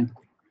it again.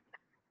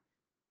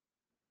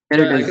 There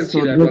Yeah, it I can is. see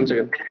So that. this- 1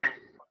 second.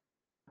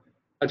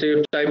 Achha,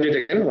 you typed it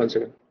again. 1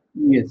 second.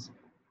 Yes.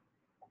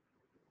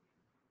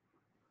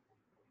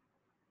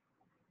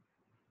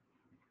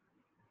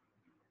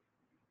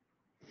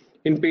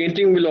 In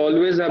painting, we'll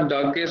always have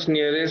darkest,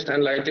 nearest,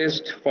 and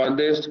lightest,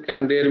 farthest.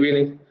 Can there be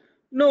any?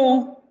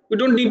 No, we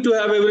don't need to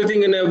have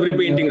everything in every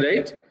painting,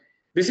 right?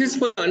 This is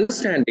for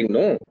understanding.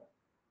 No,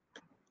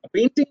 a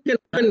painting can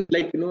happen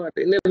like in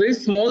a very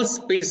small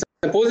space.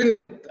 Supposing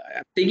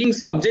I'm taking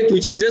subject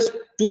which is just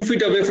 2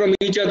 feet away from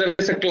each other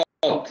as a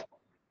cloth,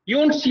 you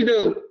won't see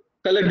the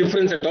color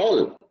difference at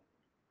all.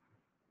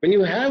 When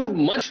you have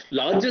much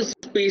larger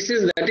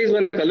spaces, that is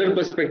when color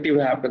perspective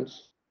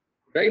happens,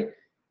 right?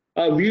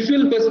 A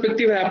visual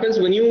perspective happens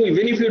when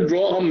even if you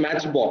draw a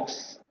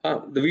matchbox.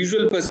 The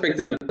visual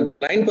perspective, the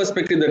line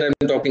perspective that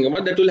I'm talking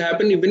about, that will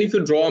happen even if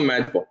you draw a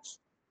matchbox.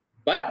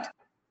 But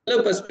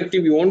color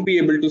perspective, you won't be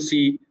able to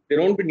see. There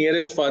won't be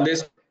nearest,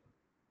 farthest.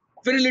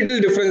 Very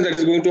little difference that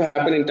is going to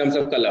happen in terms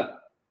of color.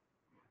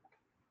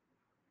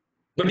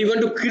 But you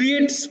want to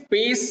create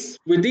space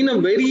within a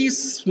very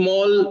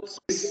small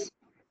space,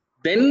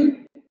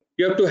 then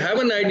you have to have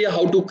an idea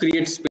how to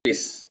create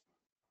space,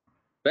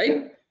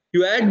 right?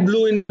 You add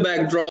blue in the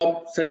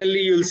backdrop, suddenly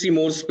you'll see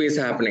more space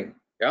happening.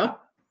 Yeah.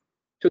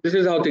 So this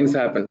is how things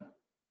happen.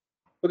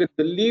 Okay,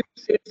 the leaf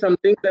said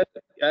something that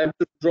I have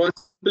to draw a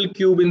simple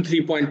cube in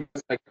 3-point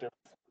perspective.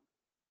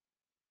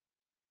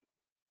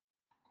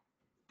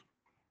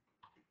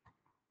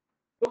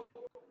 So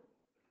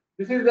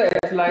this is the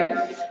H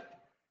line.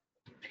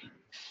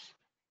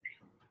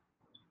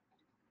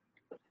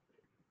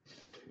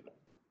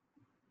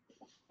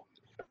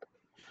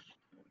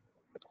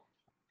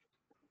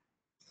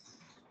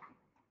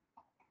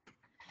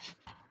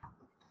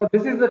 So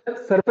this is the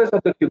surface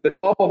of the cube, the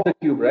top of the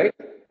cube, right?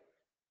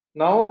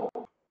 Now,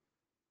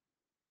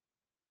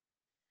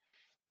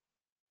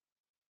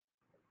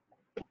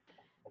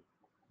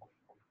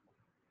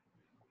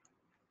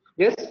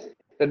 yes,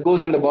 that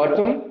goes in the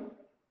bottom,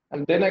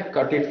 and then I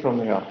cut it from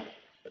here.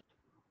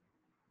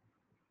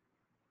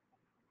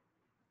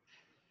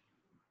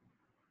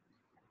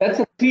 That's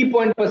a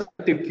 3-point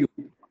perspective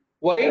cube.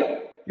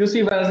 Why? You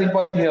see vanishing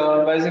point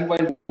here, vanishing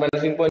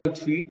point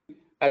 3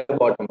 at the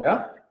bottom,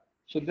 yeah?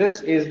 So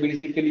this is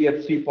basically a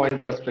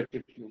 3-point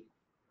perspective cube.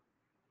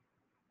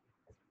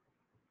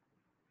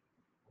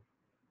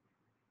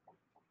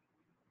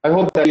 I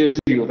hope that is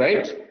you,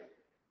 right?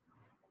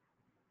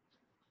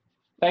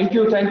 Thank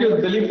you,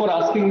 Dilip, for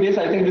asking this.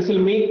 I think this will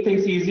make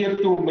things easier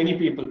to many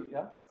people.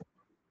 Yeah,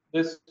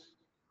 this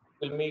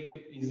will make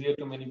it easier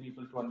to many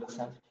people to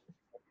understand.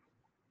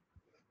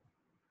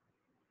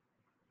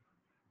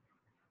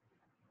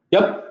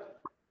 Yep.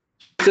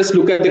 Just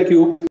look at the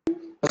cube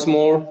once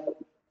more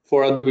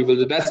for other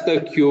people. That's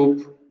the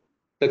cube.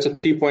 That's a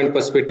 3-point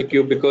perspective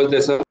cube because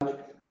there's a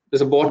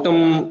There's a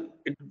bottom,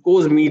 it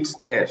goes meets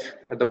there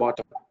at the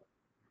bottom.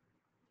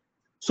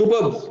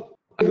 Superb.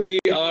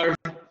 We are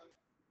kind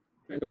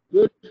of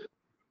good.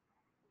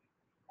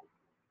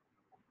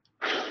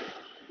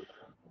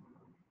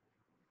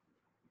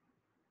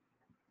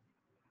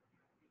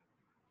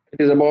 It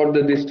is about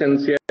the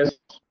distance, yes.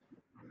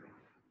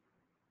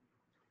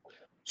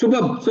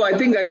 Superb. So I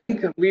think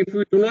if we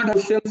do not have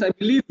questions, I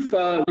believe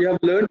we have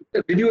learned.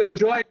 Did you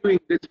enjoy doing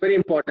this? Very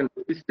important.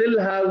 We still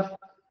have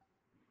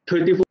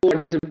 34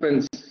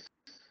 participants.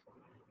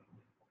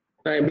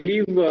 I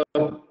believe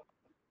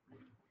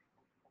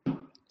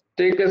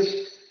take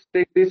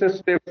this a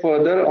step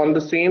further. On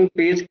the same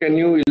page, can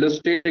you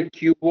illustrate a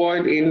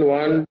cuboid in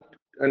 1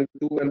 and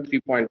 2 and 3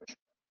 points?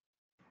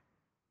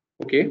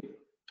 Okay.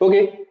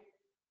 Okay.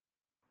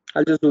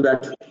 I'll just do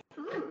that.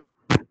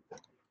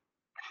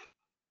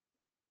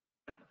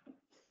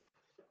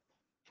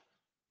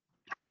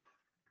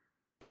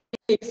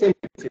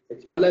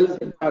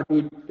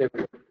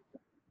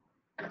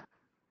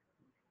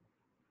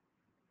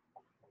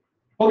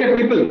 Okay,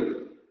 people.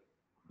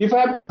 If I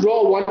have to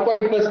draw 1 point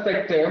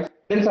perspective,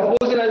 then suppose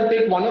that I'll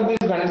take one of these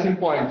vanishing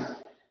points.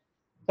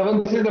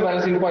 Suppose this is the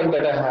vanishing point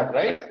that I have,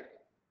 right?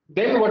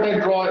 Then what I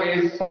draw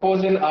is,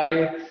 supposing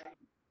I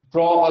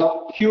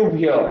draw a cube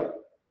here.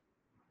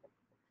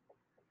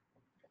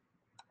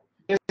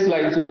 This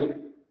line.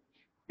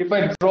 If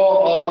I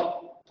draw a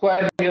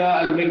square here,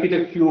 I'll make it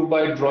a cube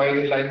by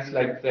drawing lines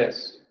like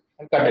this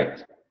and cut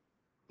it.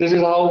 This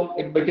is how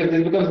it becomes.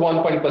 This becomes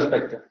 1 point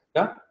perspective.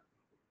 Yeah,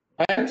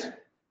 and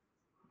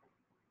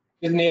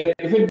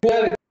if it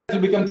there, it will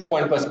become 2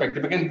 point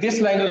perspective because this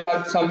line will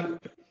have some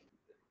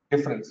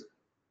difference.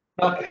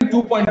 Now,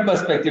 2 point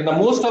perspective. Now,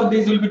 most of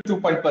these will be 2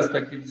 point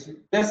perspectives.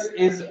 This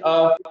is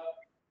a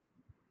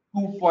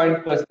 2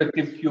 point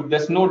perspective cube.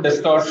 There's no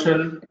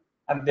distortion,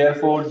 and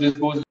therefore this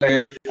goes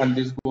like and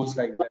this goes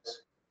like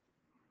this.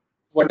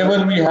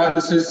 Whatever we have,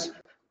 this is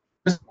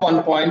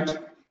 1 point.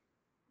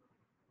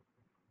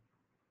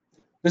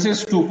 This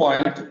is 2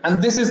 point,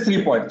 and this is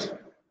 3 point.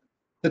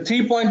 The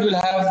 3 point will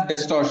have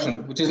distortion,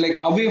 which is like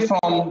away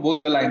from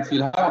both the lines.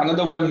 You'll have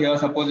another one here.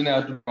 Supposing I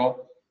have to draw.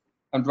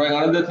 I'm drawing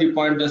another 3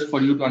 point just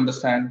for you to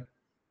understand.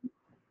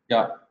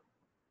 Yeah.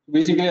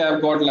 Basically,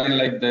 I've got line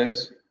like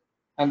this,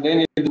 and then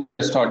it is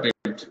distorted.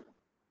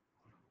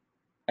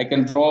 I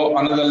can draw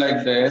another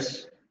like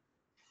this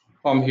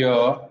from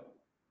here,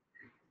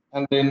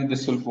 and then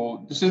this will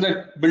go. This is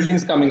like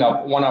buildings coming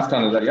up one after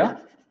another, yeah.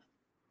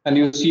 And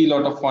you see a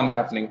lot of fun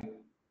happening.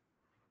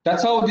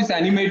 That's how these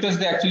animators,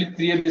 they actually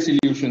create these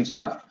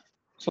illusions.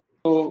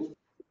 So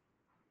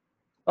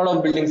a lot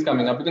of buildings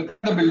coming up. You can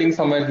put the building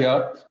somewhere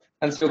here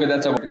and say, okay,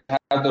 that's about it.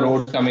 Have the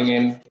road coming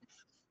in,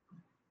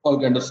 all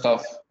kind of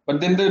stuff.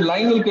 But then the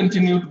line will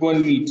continue to go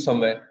and meet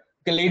somewhere.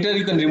 Okay, later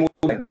you can remove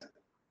it.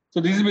 So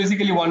this is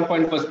basically 1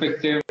 point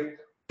perspective.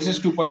 This is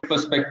 2 point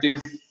perspective.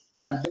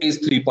 This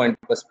is 3 point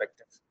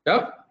perspective.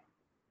 Yeah.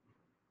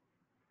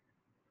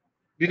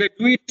 Did I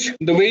do it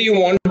the way you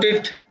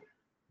wanted,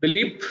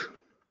 Dilip?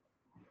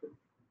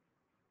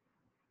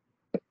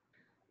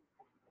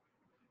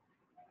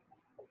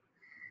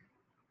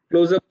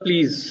 Close up,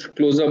 please.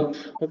 Close up.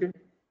 Okay.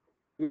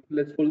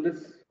 Let's pull this.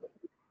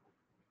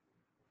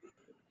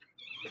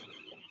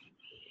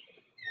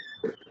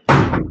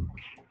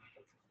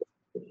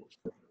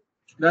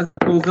 That's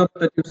the close up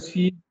that you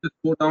see. Just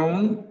go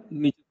down.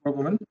 Need for a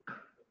moment.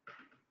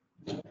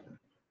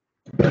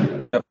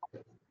 Yep.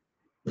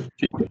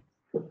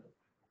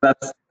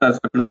 That's the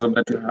close up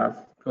that you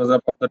have. Close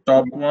up the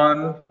top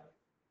one.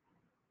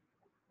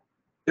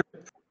 Yep.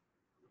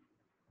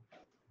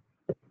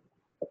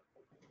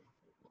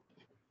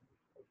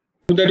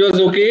 That was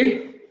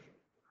okay.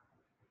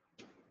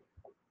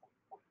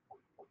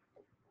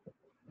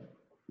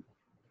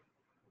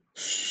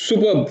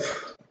 Superb.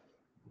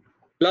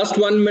 Last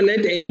 1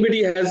 minute.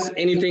 Anybody has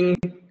anything,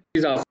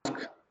 please ask.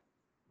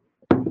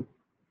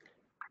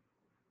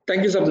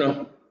 Thank you,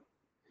 Sapna.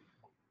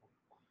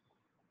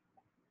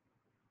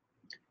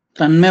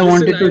 Tanmay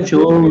wanted to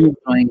show his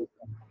drawing.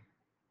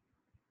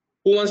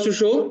 Who wants to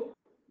show?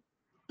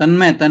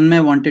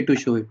 Tanmay wanted to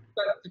show it.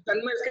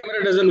 Tanmay's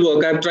camera doesn't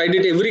work. I've tried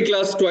it every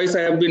class twice.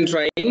 I have been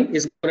trying.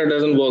 His camera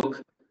doesn't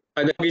work.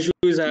 Either issue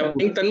is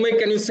happening. Tanmay,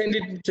 can you send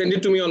it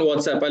to me on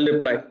WhatsApp? I'll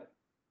reply.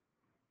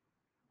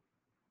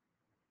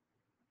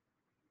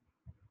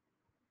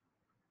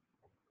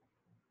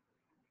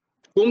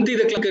 Kumti,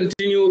 the class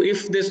continue.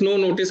 If there's no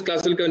notice,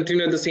 class will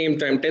continue at the same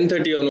time.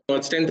 10:30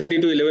 onwards.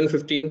 10:30 to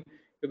 11:15.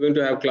 You're going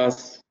to have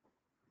class.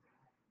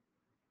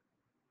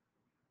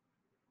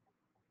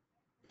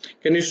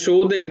 Can you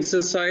show the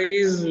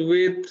exercise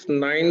with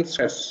 9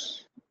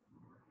 steps?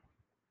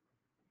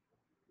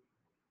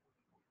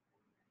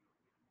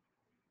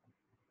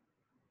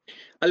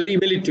 I'll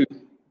email it to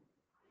you.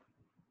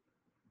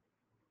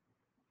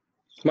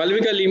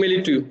 Malvika, I'll email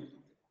it to you.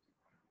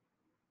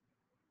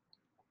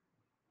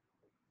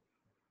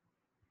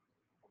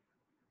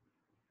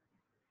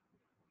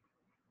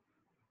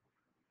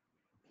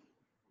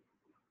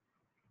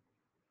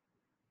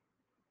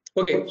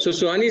 Okay, so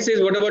Suhani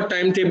says, what about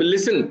timetable?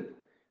 Listen,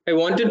 I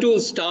wanted to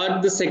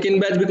start the second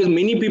batch because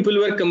many people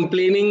were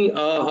complaining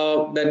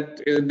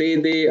that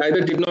they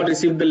either did not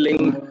receive the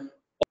link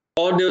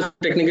or there were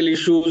technical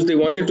issues. They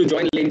wanted to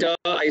join later.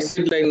 I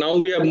said, like, now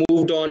we have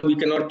moved on. We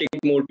cannot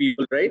take more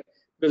people, right?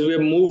 Because we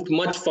have moved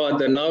much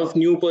farther. Now, if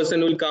new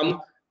person will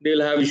come,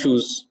 they'll have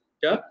issues.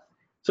 Yeah.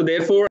 So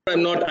therefore, I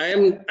don't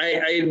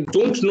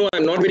know.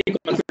 I'm not very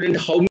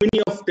confident how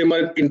many of them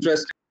are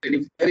interested.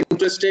 If they're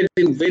interested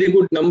in very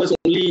good numbers,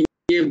 only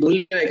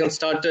I can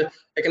start.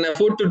 I can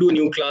afford to do a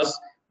new class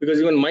because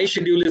even my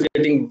schedule is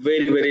getting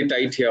very, very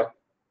tight here.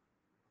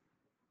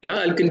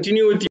 I'll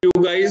continue with you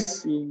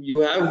guys.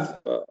 You have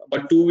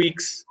about 2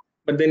 weeks,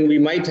 but then we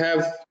might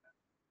have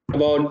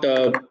about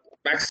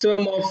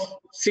maximum of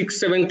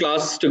 6-7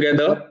 classes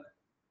together,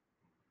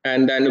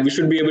 and then we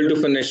should be able to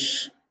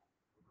finish.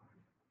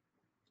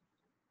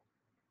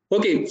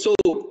 Okay, so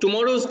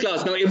tomorrow's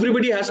class. Now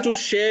everybody has to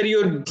share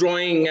your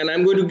drawing, and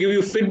I'm going to give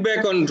you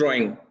feedback on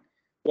drawing.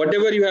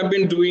 Whatever you have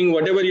been doing,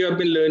 whatever you have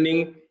been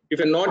learning, if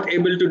you're not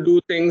able to do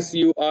things,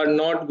 you are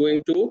not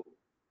going to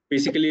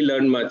basically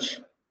learn much.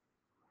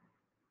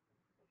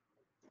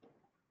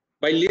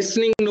 By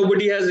listening,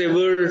 nobody has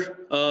ever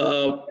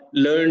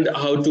learned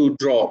how to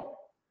draw.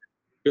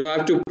 You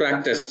have to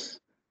practice.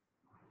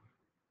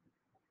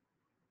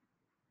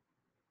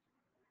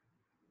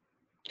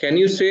 Can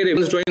you say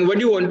everyone's drawing? What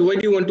do you want? Why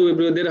do you want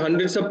to? There are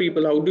hundreds of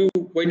people.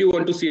 Why do you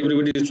want to see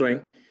everybody's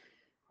drawing?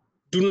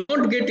 Do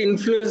not get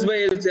influenced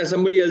by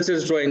somebody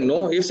else's drawing.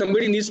 No, if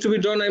somebody needs to be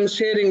drawn, I'm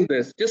sharing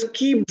this. Just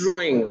keep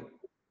drawing.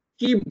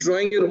 Keep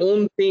drawing your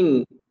own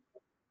thing.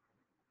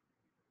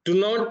 Do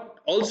not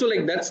also,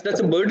 like, that's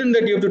a burden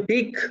that you have to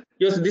take.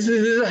 Yes, this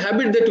is a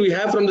habit that we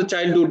have from the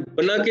childhood.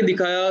 Bana ke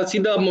dikhaya,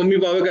 सीधा mummy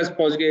papa के पास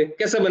पहुंच गए.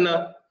 कैसा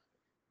बना?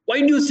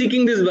 Why do you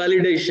seeking this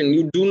validation?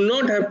 You do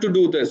not have to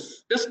do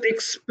this. Just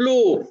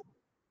explore.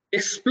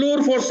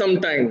 Explore for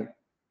some time.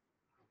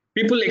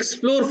 People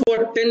explore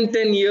for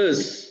 10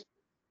 years.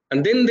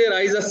 And then their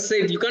eyes are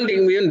set. You can't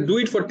even do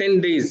it for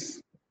 10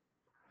 days.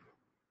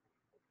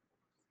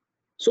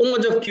 So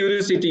much of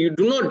curiosity. You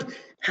do not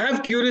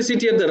have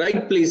curiosity at the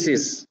right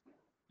places.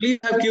 Please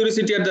have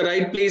curiosity at the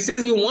right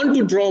places. You want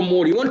to draw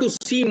more. You want to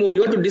see more.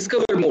 You want to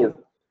discover more.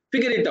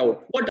 Figure it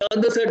out. What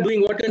others are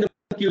doing. What kind of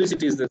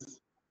curiosity is this?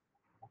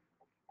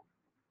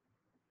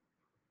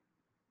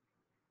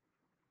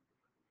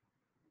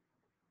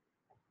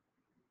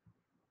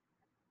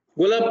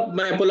 Golab,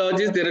 my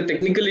apologies. There are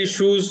technical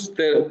issues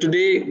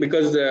today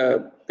because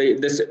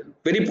there's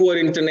very poor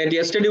internet.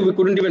 Yesterday we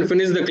couldn't even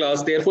finish the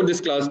class. Therefore, this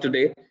class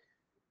today.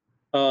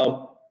 There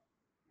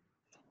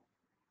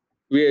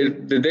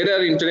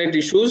are internet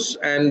issues,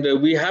 and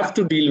we have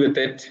to deal with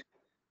it.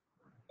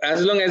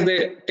 As long as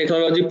the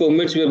technology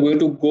permits, we are going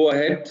to go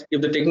ahead.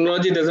 If the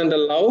technology doesn't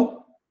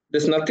allow,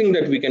 there's nothing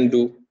that we can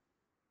do.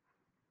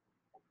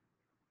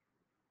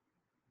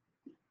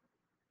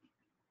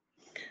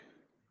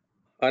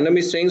 Anam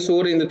is saying,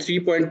 so in the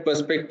 3-point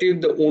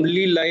perspective, the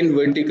only line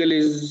vertical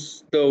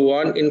is the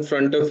one in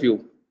front of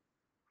you.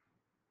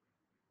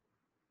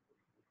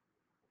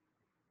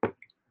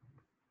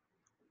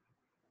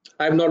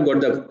 I've not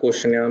got the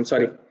question. I'm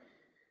sorry.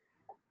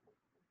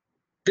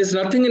 There's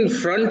nothing in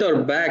front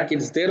or back.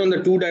 It's there on the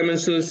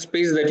 2-dimensional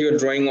space that you're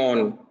drawing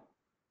on.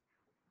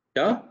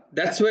 Yeah,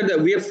 that's where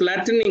we are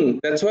flattening.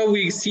 That's why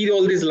we see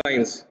all these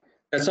lines.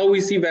 That's how we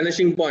see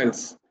vanishing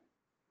points.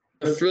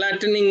 The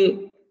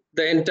flattening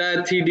the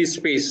entire 3D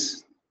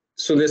space.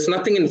 So there's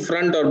nothing in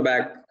front or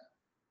back.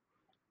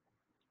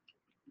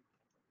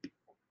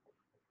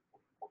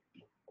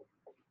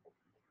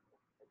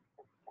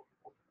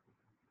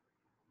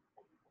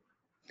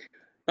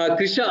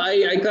 Krisha,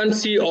 I can't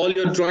see all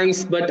your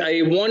drawings, but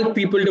I want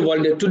people to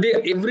volunteer. Today,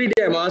 every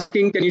day I'm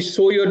asking, can you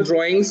show your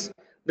drawings?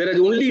 There are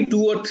only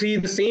 2 or 3,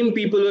 the same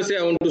people who say,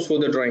 I want to show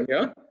the drawing.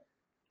 Yeah.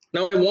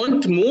 Now I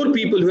want more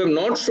people who have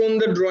not shown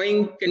the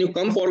drawing. Can you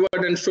come forward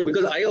and show?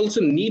 Because I also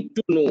need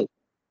to know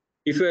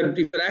if you're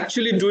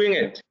actually doing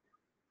it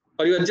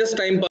or you are just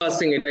time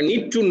passing it. I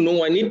need to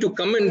know. I need to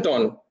comment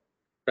on,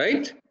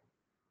 right?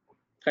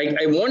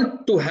 I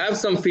want to have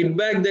some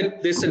feedback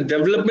that there's a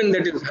development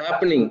that is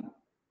happening.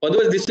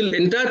 Otherwise, this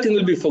entire thing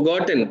will be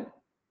forgotten.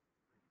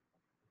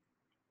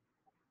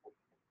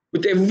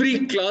 With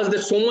every class,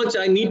 there's so much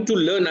I need to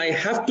learn. I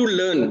have to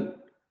learn.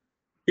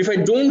 If I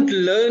don't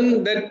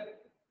learn that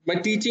my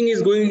teaching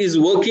is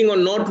working or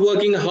not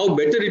working, how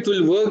better it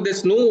will work,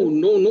 there's no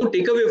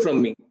takeaway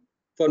from me,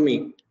 for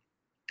me.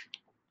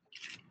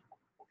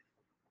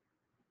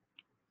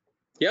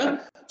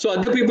 Yeah. So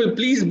other people,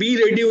 please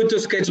be ready with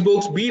your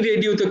sketchbooks, be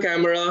ready with the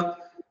camera.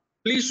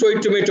 Please show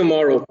it to me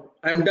tomorrow.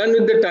 I'm done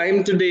with the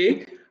time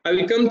today. I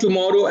will come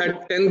tomorrow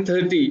at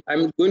 10:30.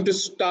 I'm going to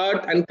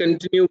start and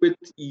continue with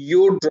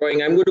your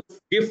drawing. I'm going to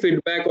give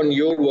feedback on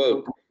your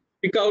work.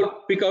 Pick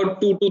out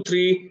 2 to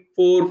 3,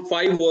 4,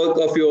 5 work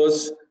of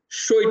yours.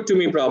 Show it to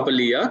me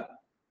properly. Yeah.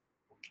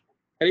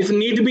 And if you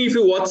need me, if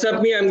you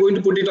WhatsApp me, I'm going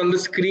to put it on the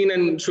screen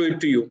and show it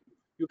to you.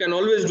 You can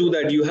always do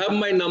that. You have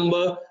my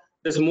number.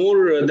 There's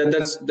more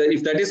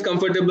if that is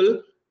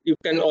comfortable, you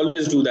can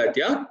always do that.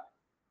 Yeah.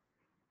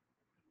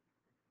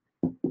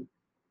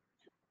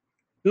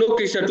 No,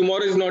 Krisha,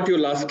 tomorrow is not your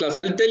last class.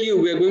 I'll tell you,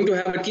 we are going to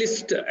have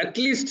at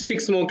least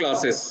 6 more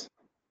classes.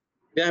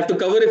 We have to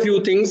cover a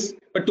few things,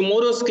 but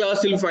tomorrow's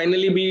class will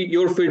finally be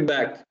your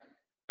feedback.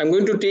 I'm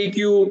going to take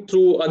you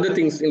through other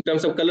things in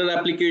terms of color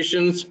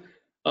applications.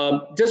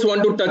 Just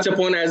want to touch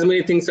upon as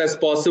many things as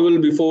possible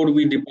before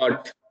we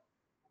depart.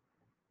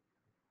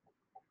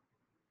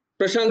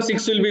 Prashant,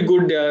 6 will be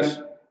good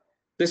there.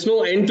 There's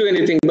no end to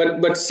anything,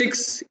 but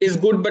 6 is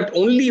good, but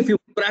only if you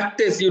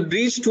practice, you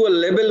reach to a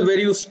level where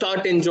you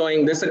start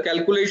enjoying. There's a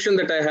calculation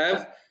that I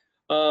have.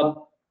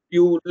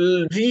 You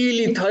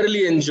really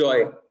thoroughly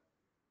enjoy.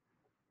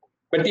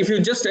 But if you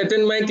just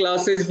attend my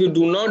classes, if you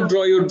do not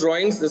draw your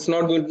drawings, that's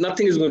not going.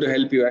 Nothing is going to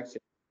help you actually.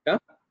 Yeah.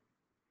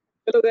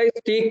 Hello guys,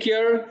 take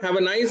care. Have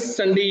a nice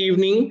Sunday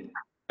evening.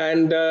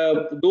 And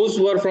those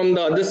who are from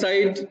the other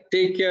side,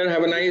 take care.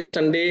 Have a nice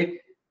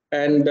Sunday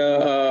and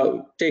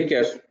take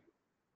care.